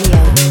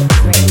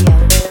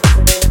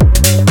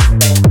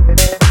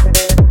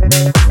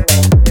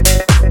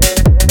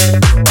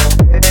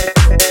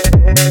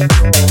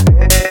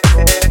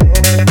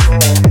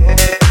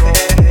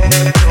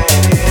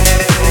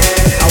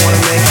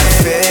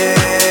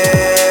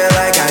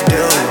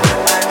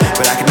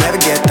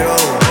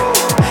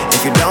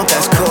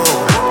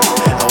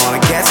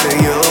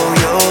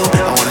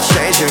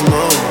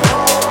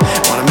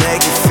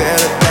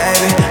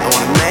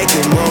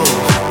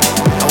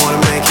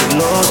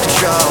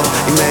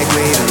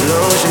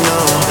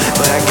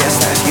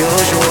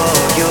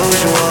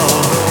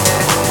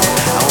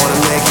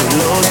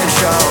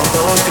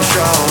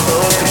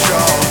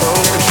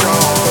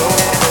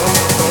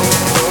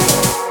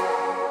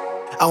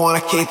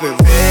 Keep it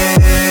real.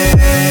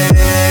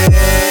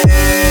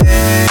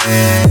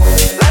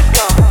 Let's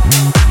go.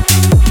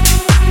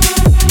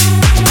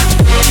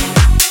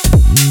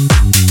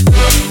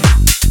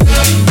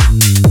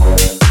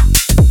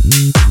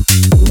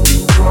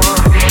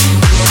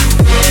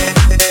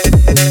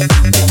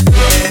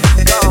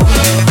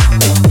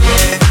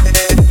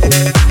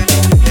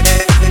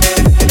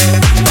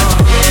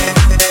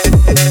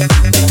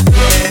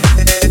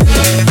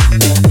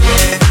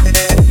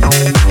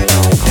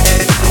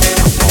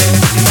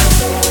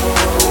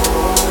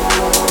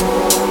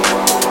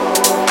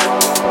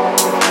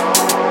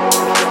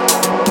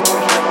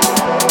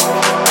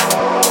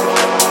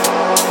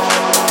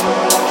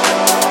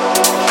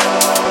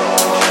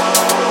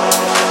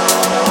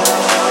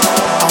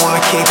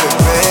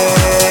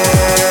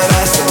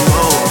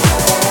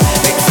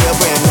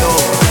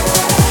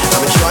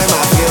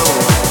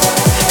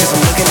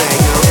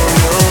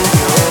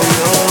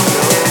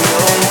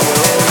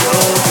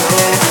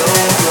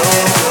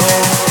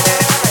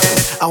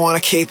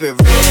 Keep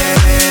it real.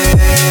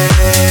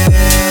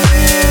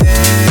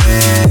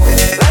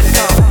 Let's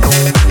go.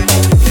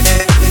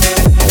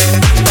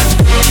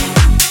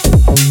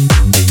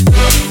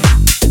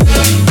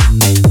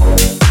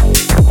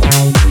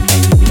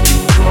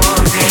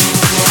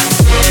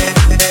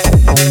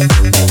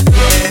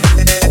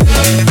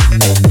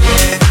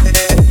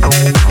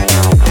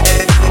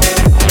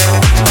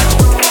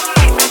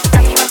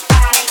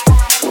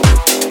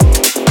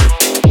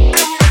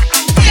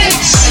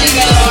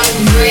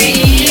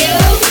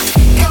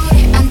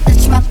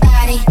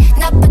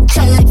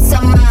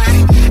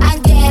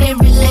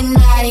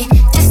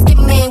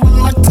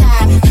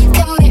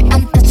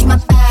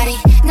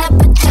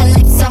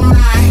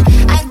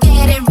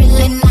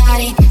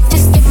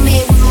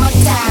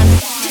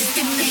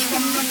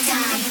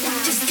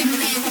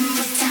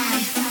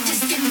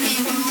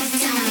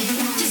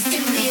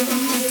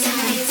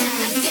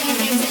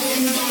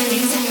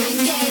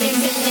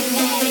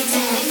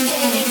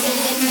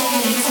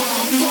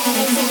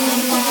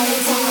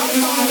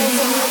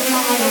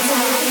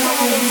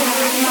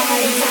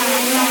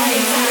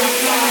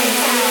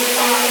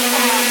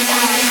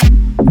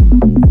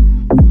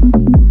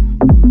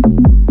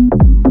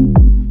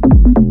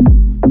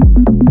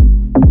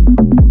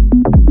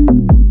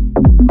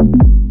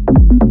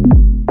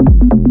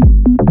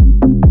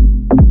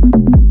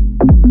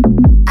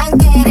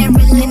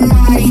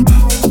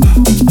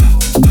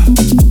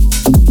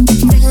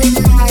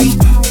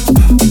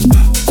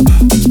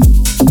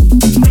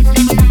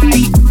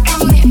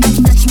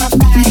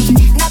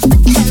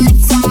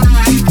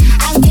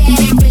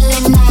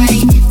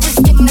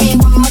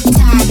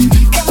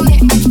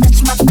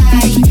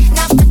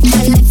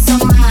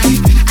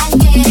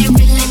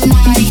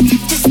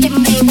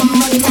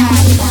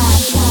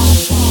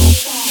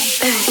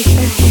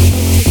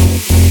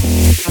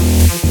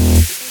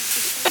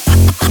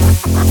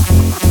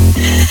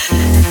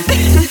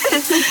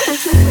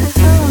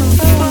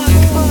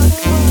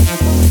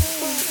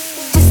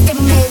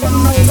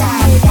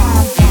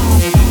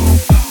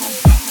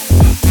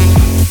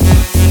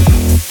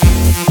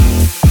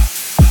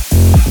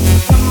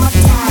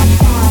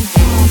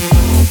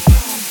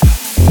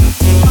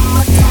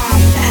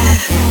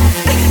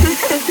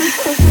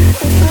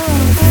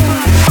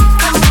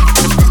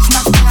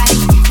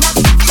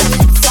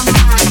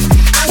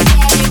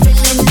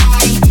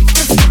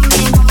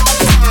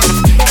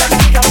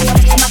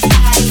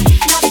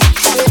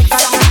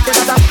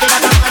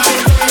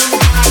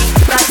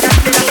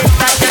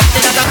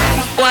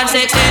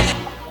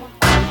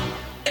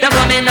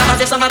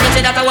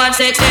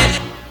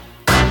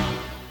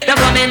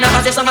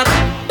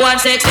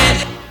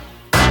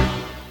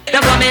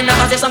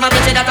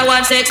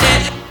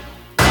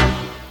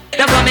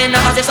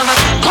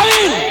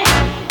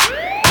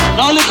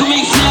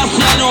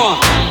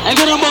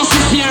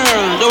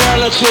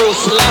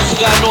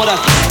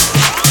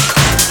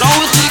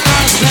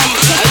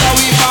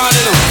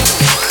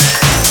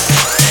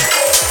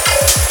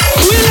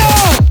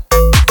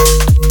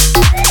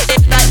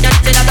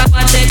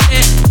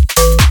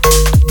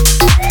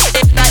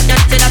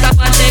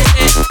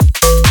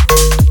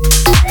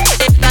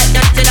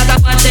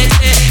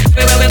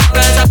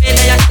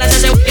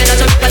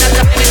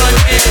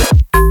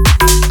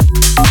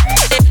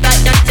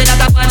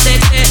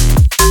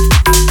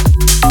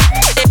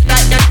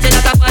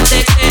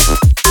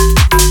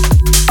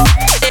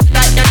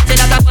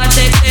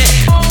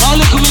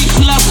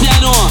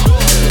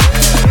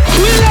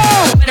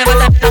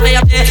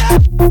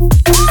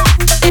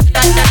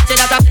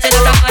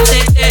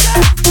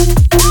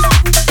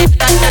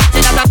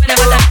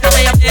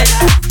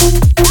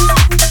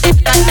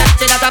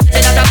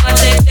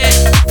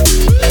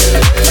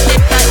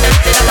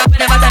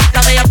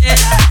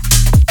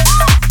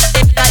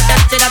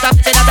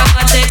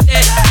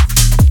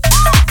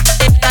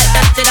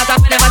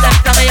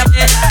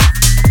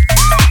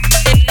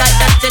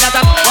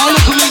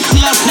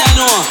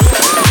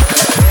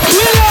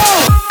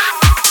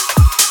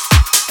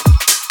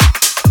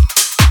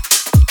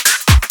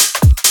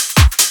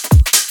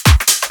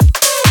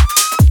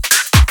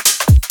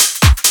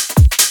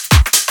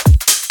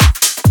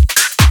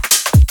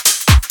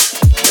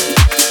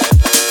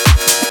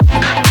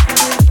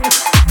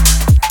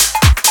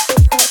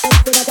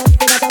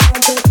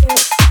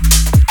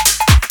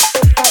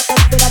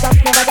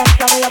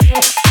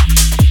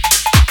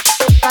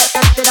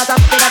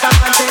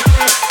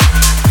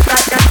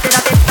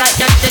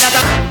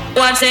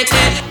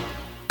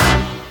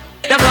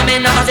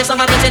 say some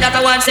bitch that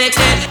a 160.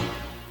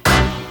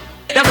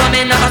 Them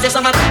woman never say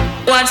some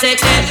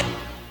 160.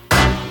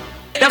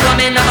 Them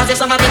woman never say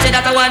some bitch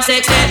that a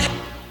 160.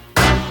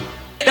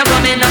 Them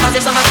woman never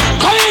say some.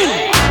 Come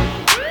in.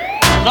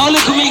 Now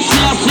look at me, see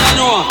I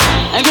know.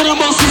 I'm gonna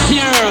boss this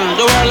here,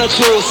 the world of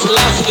truth.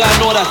 Last God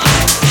know that.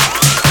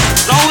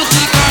 Now we see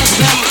the girls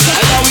them,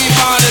 and now we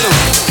found it.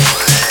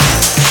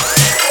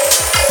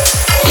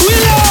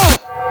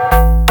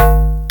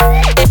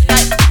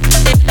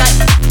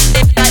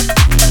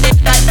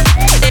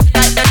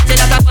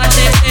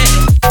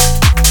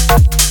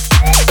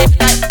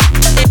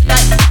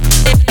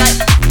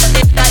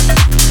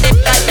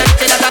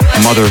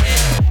 Mother,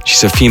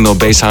 she's a female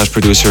bass house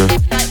producer,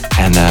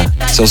 and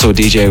she's also a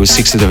DJ who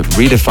seeks to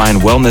redefine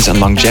wellness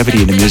and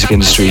longevity in the music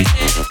industry.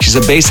 She's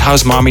a bass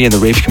house mommy in the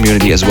rave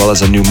community as well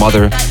as a new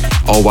mother,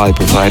 all while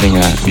providing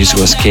a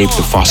musical escape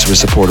to foster a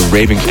supportive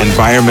raving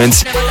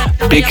environment.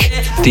 Big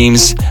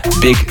themes,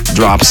 big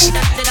drops,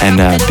 and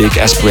big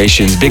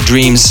aspirations, big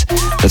dreams.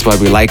 That's why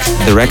we like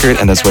the record,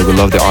 and that's why we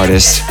love the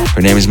artist.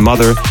 Her name is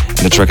Mother, and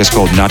the track is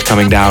called Not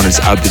Coming Down. It's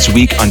out this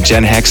week on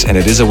Gen Hex, and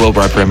it is a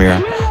worldwide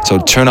premiere. So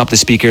turn up the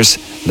speakers,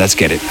 let's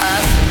get it.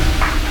 Up,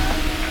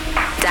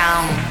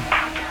 down,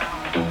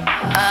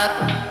 up,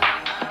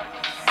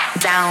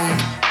 down,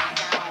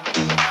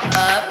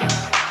 up,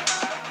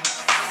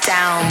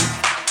 down,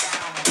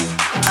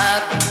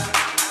 up.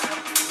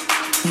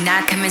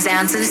 Not coming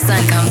down till the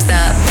sun comes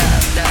up.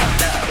 Up,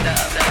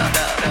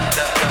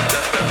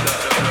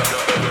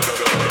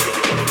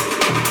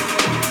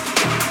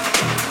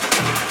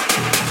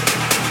 down,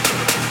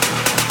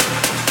 up,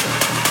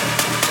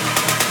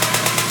 down,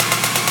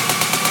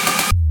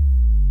 up,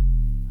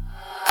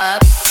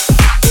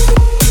 down,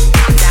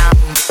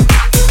 up.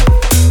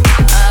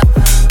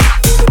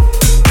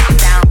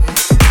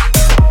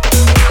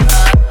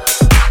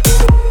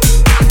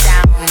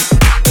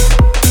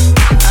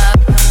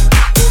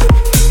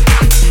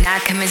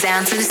 Not coming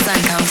down till the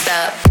sun comes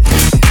up.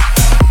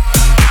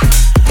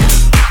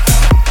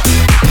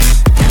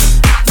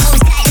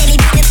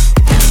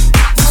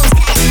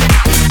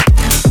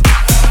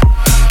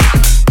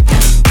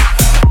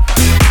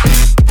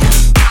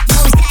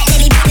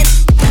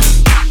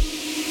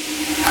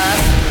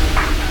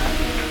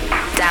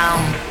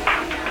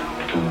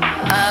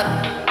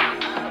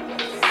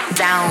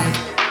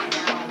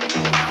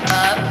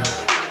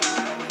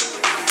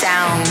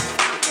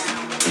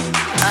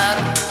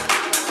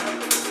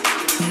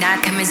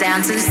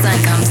 Down till the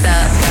sun comes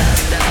up.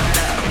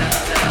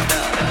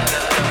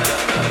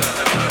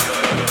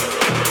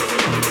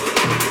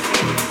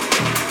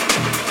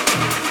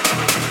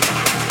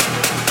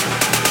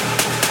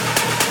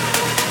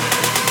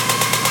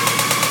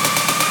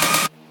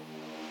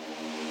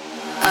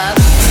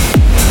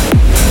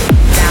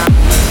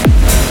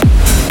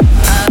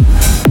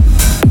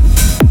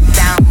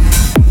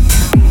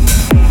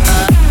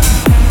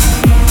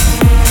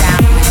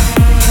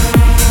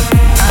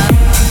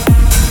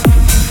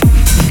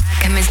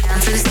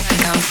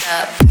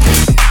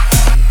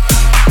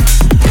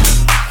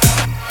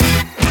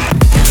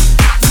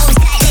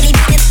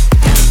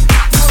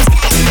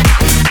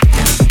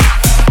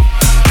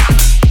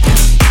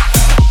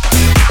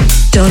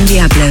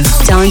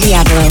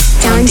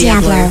 Don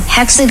Diablo,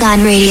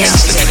 Hexagon Radio.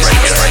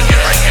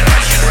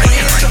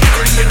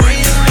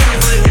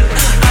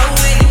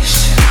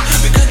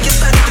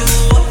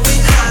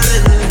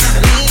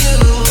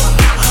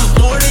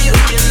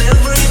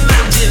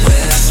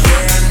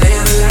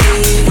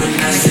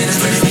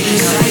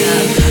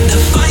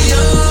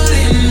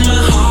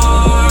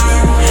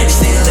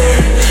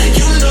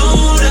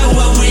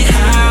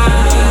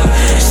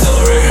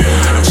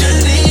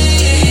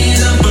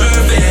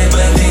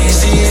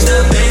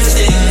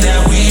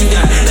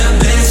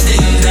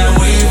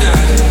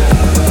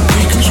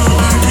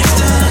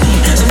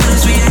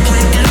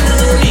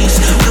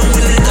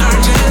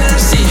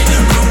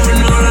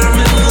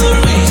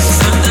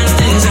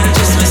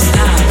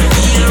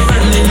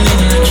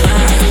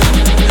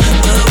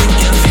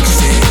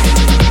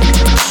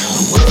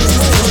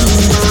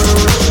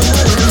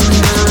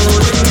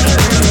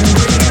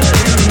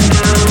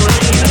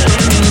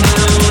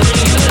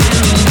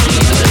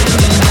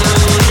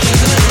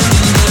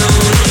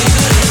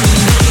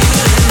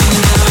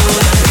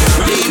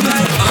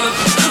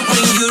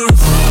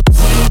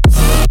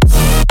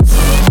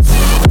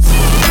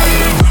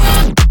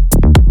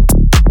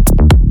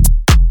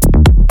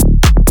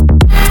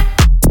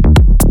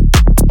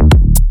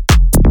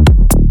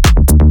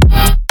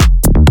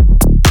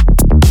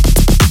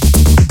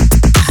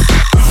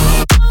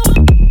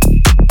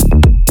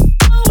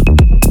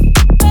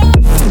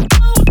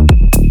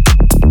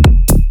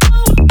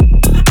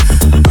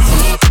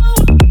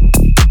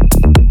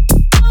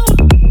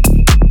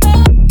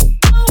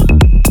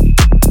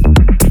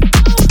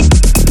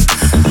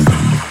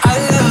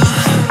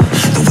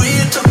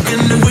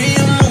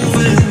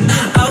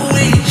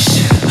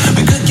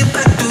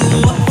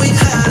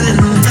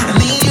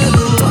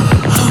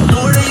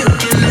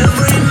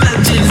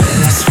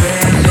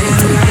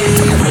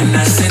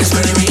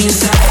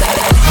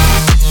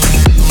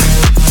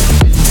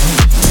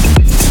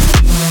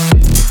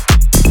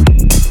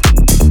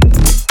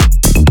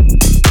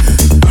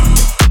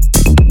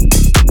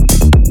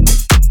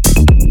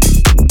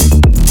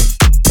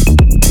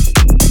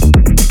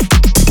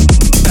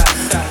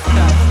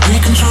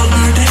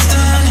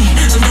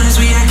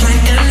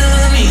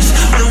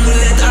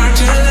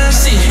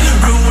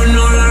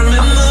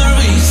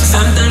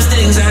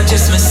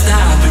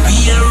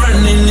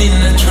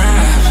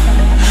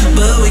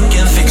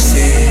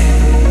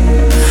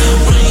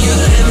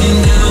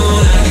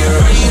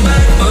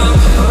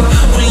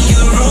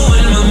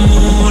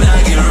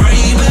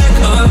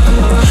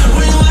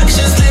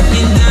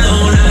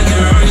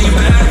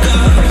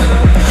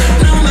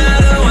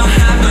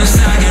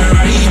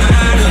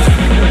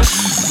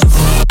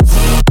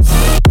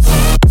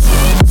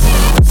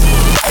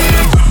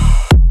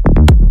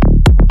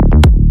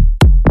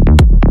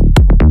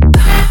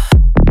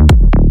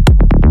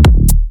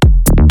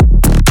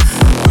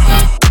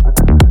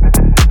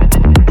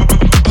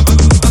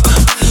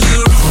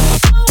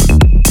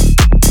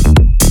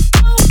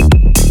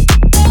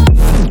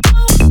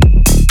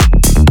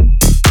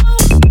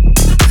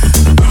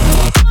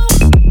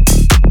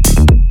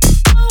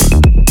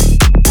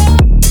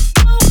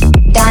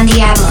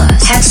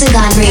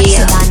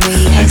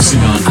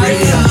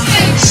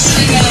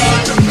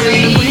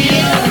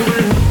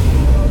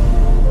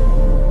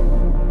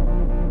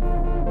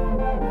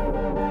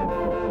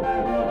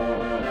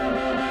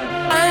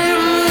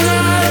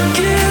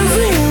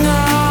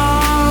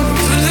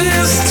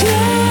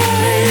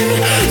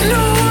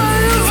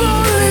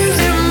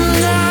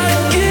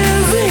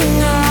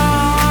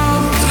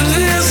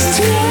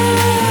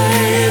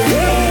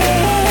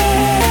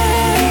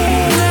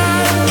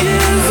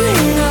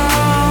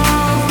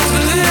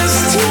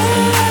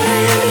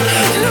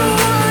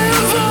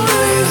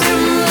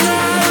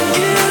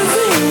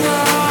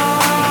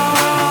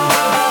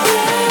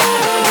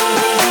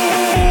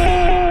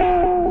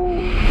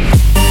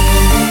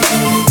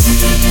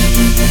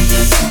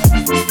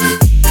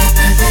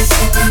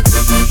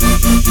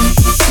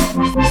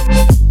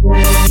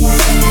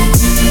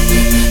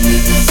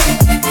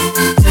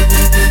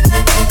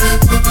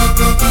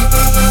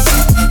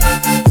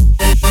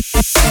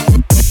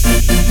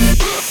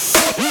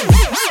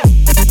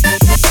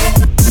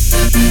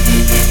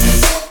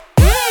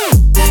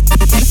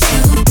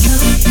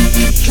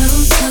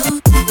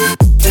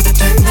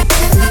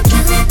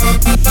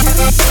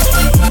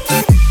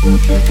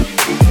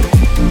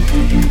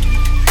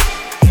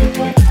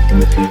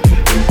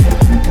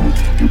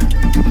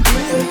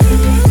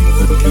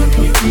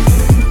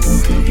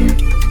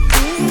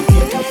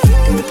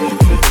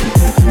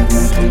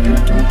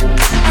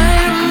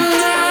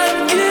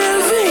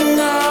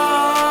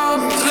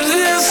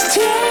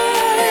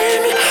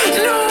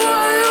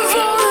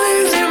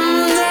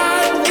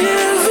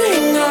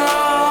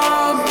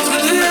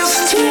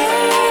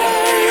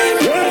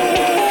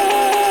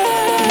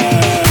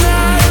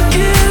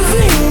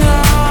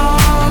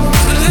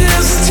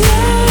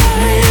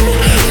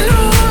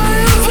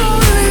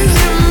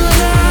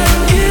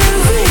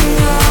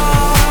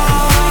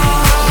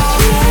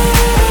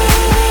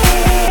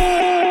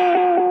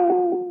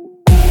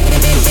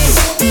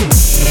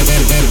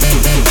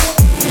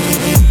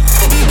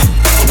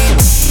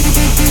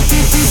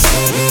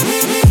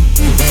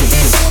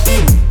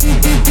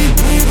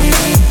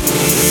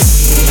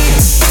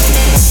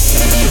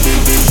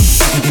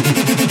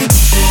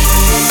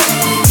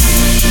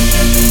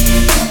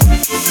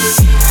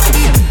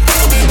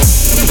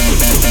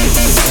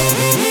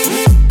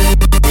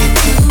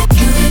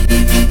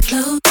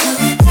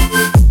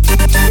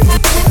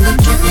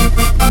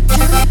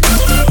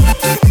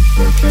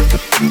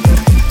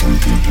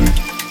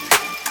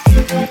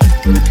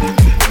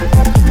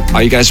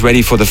 Are you guys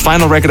ready for the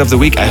final record of the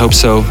week? I hope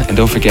so. And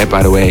don't forget,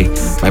 by the way,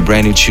 my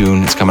brand new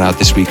tune is coming out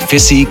this week,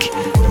 Physique.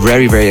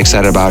 Very, very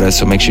excited about it.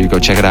 So make sure you go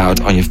check it out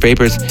on your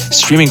favorite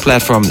streaming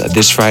platform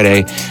this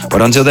Friday.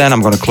 But until then,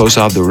 I'm going to close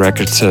off the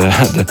record,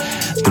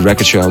 the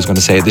record show. I was going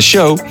to say the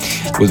show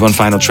with one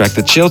final track.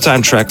 The chill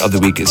time track of the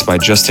week is by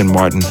Justin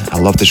Martin. I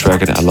love this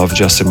record. I love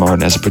Justin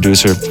Martin as a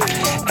producer.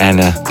 And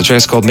the track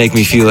is called Make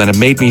Me Feel, and it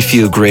made me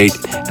feel great.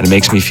 And it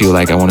makes me feel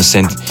like I want to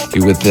send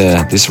you with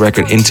this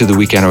record into the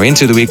weekend or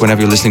into the week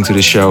whenever you're listening to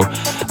this show.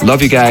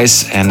 Love you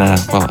guys. And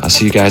well, I'll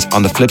see you guys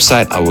on the flip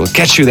side. I will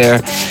catch you there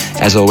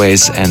as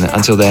always. And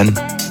until then,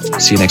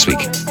 see you next week.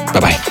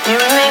 Bye-bye.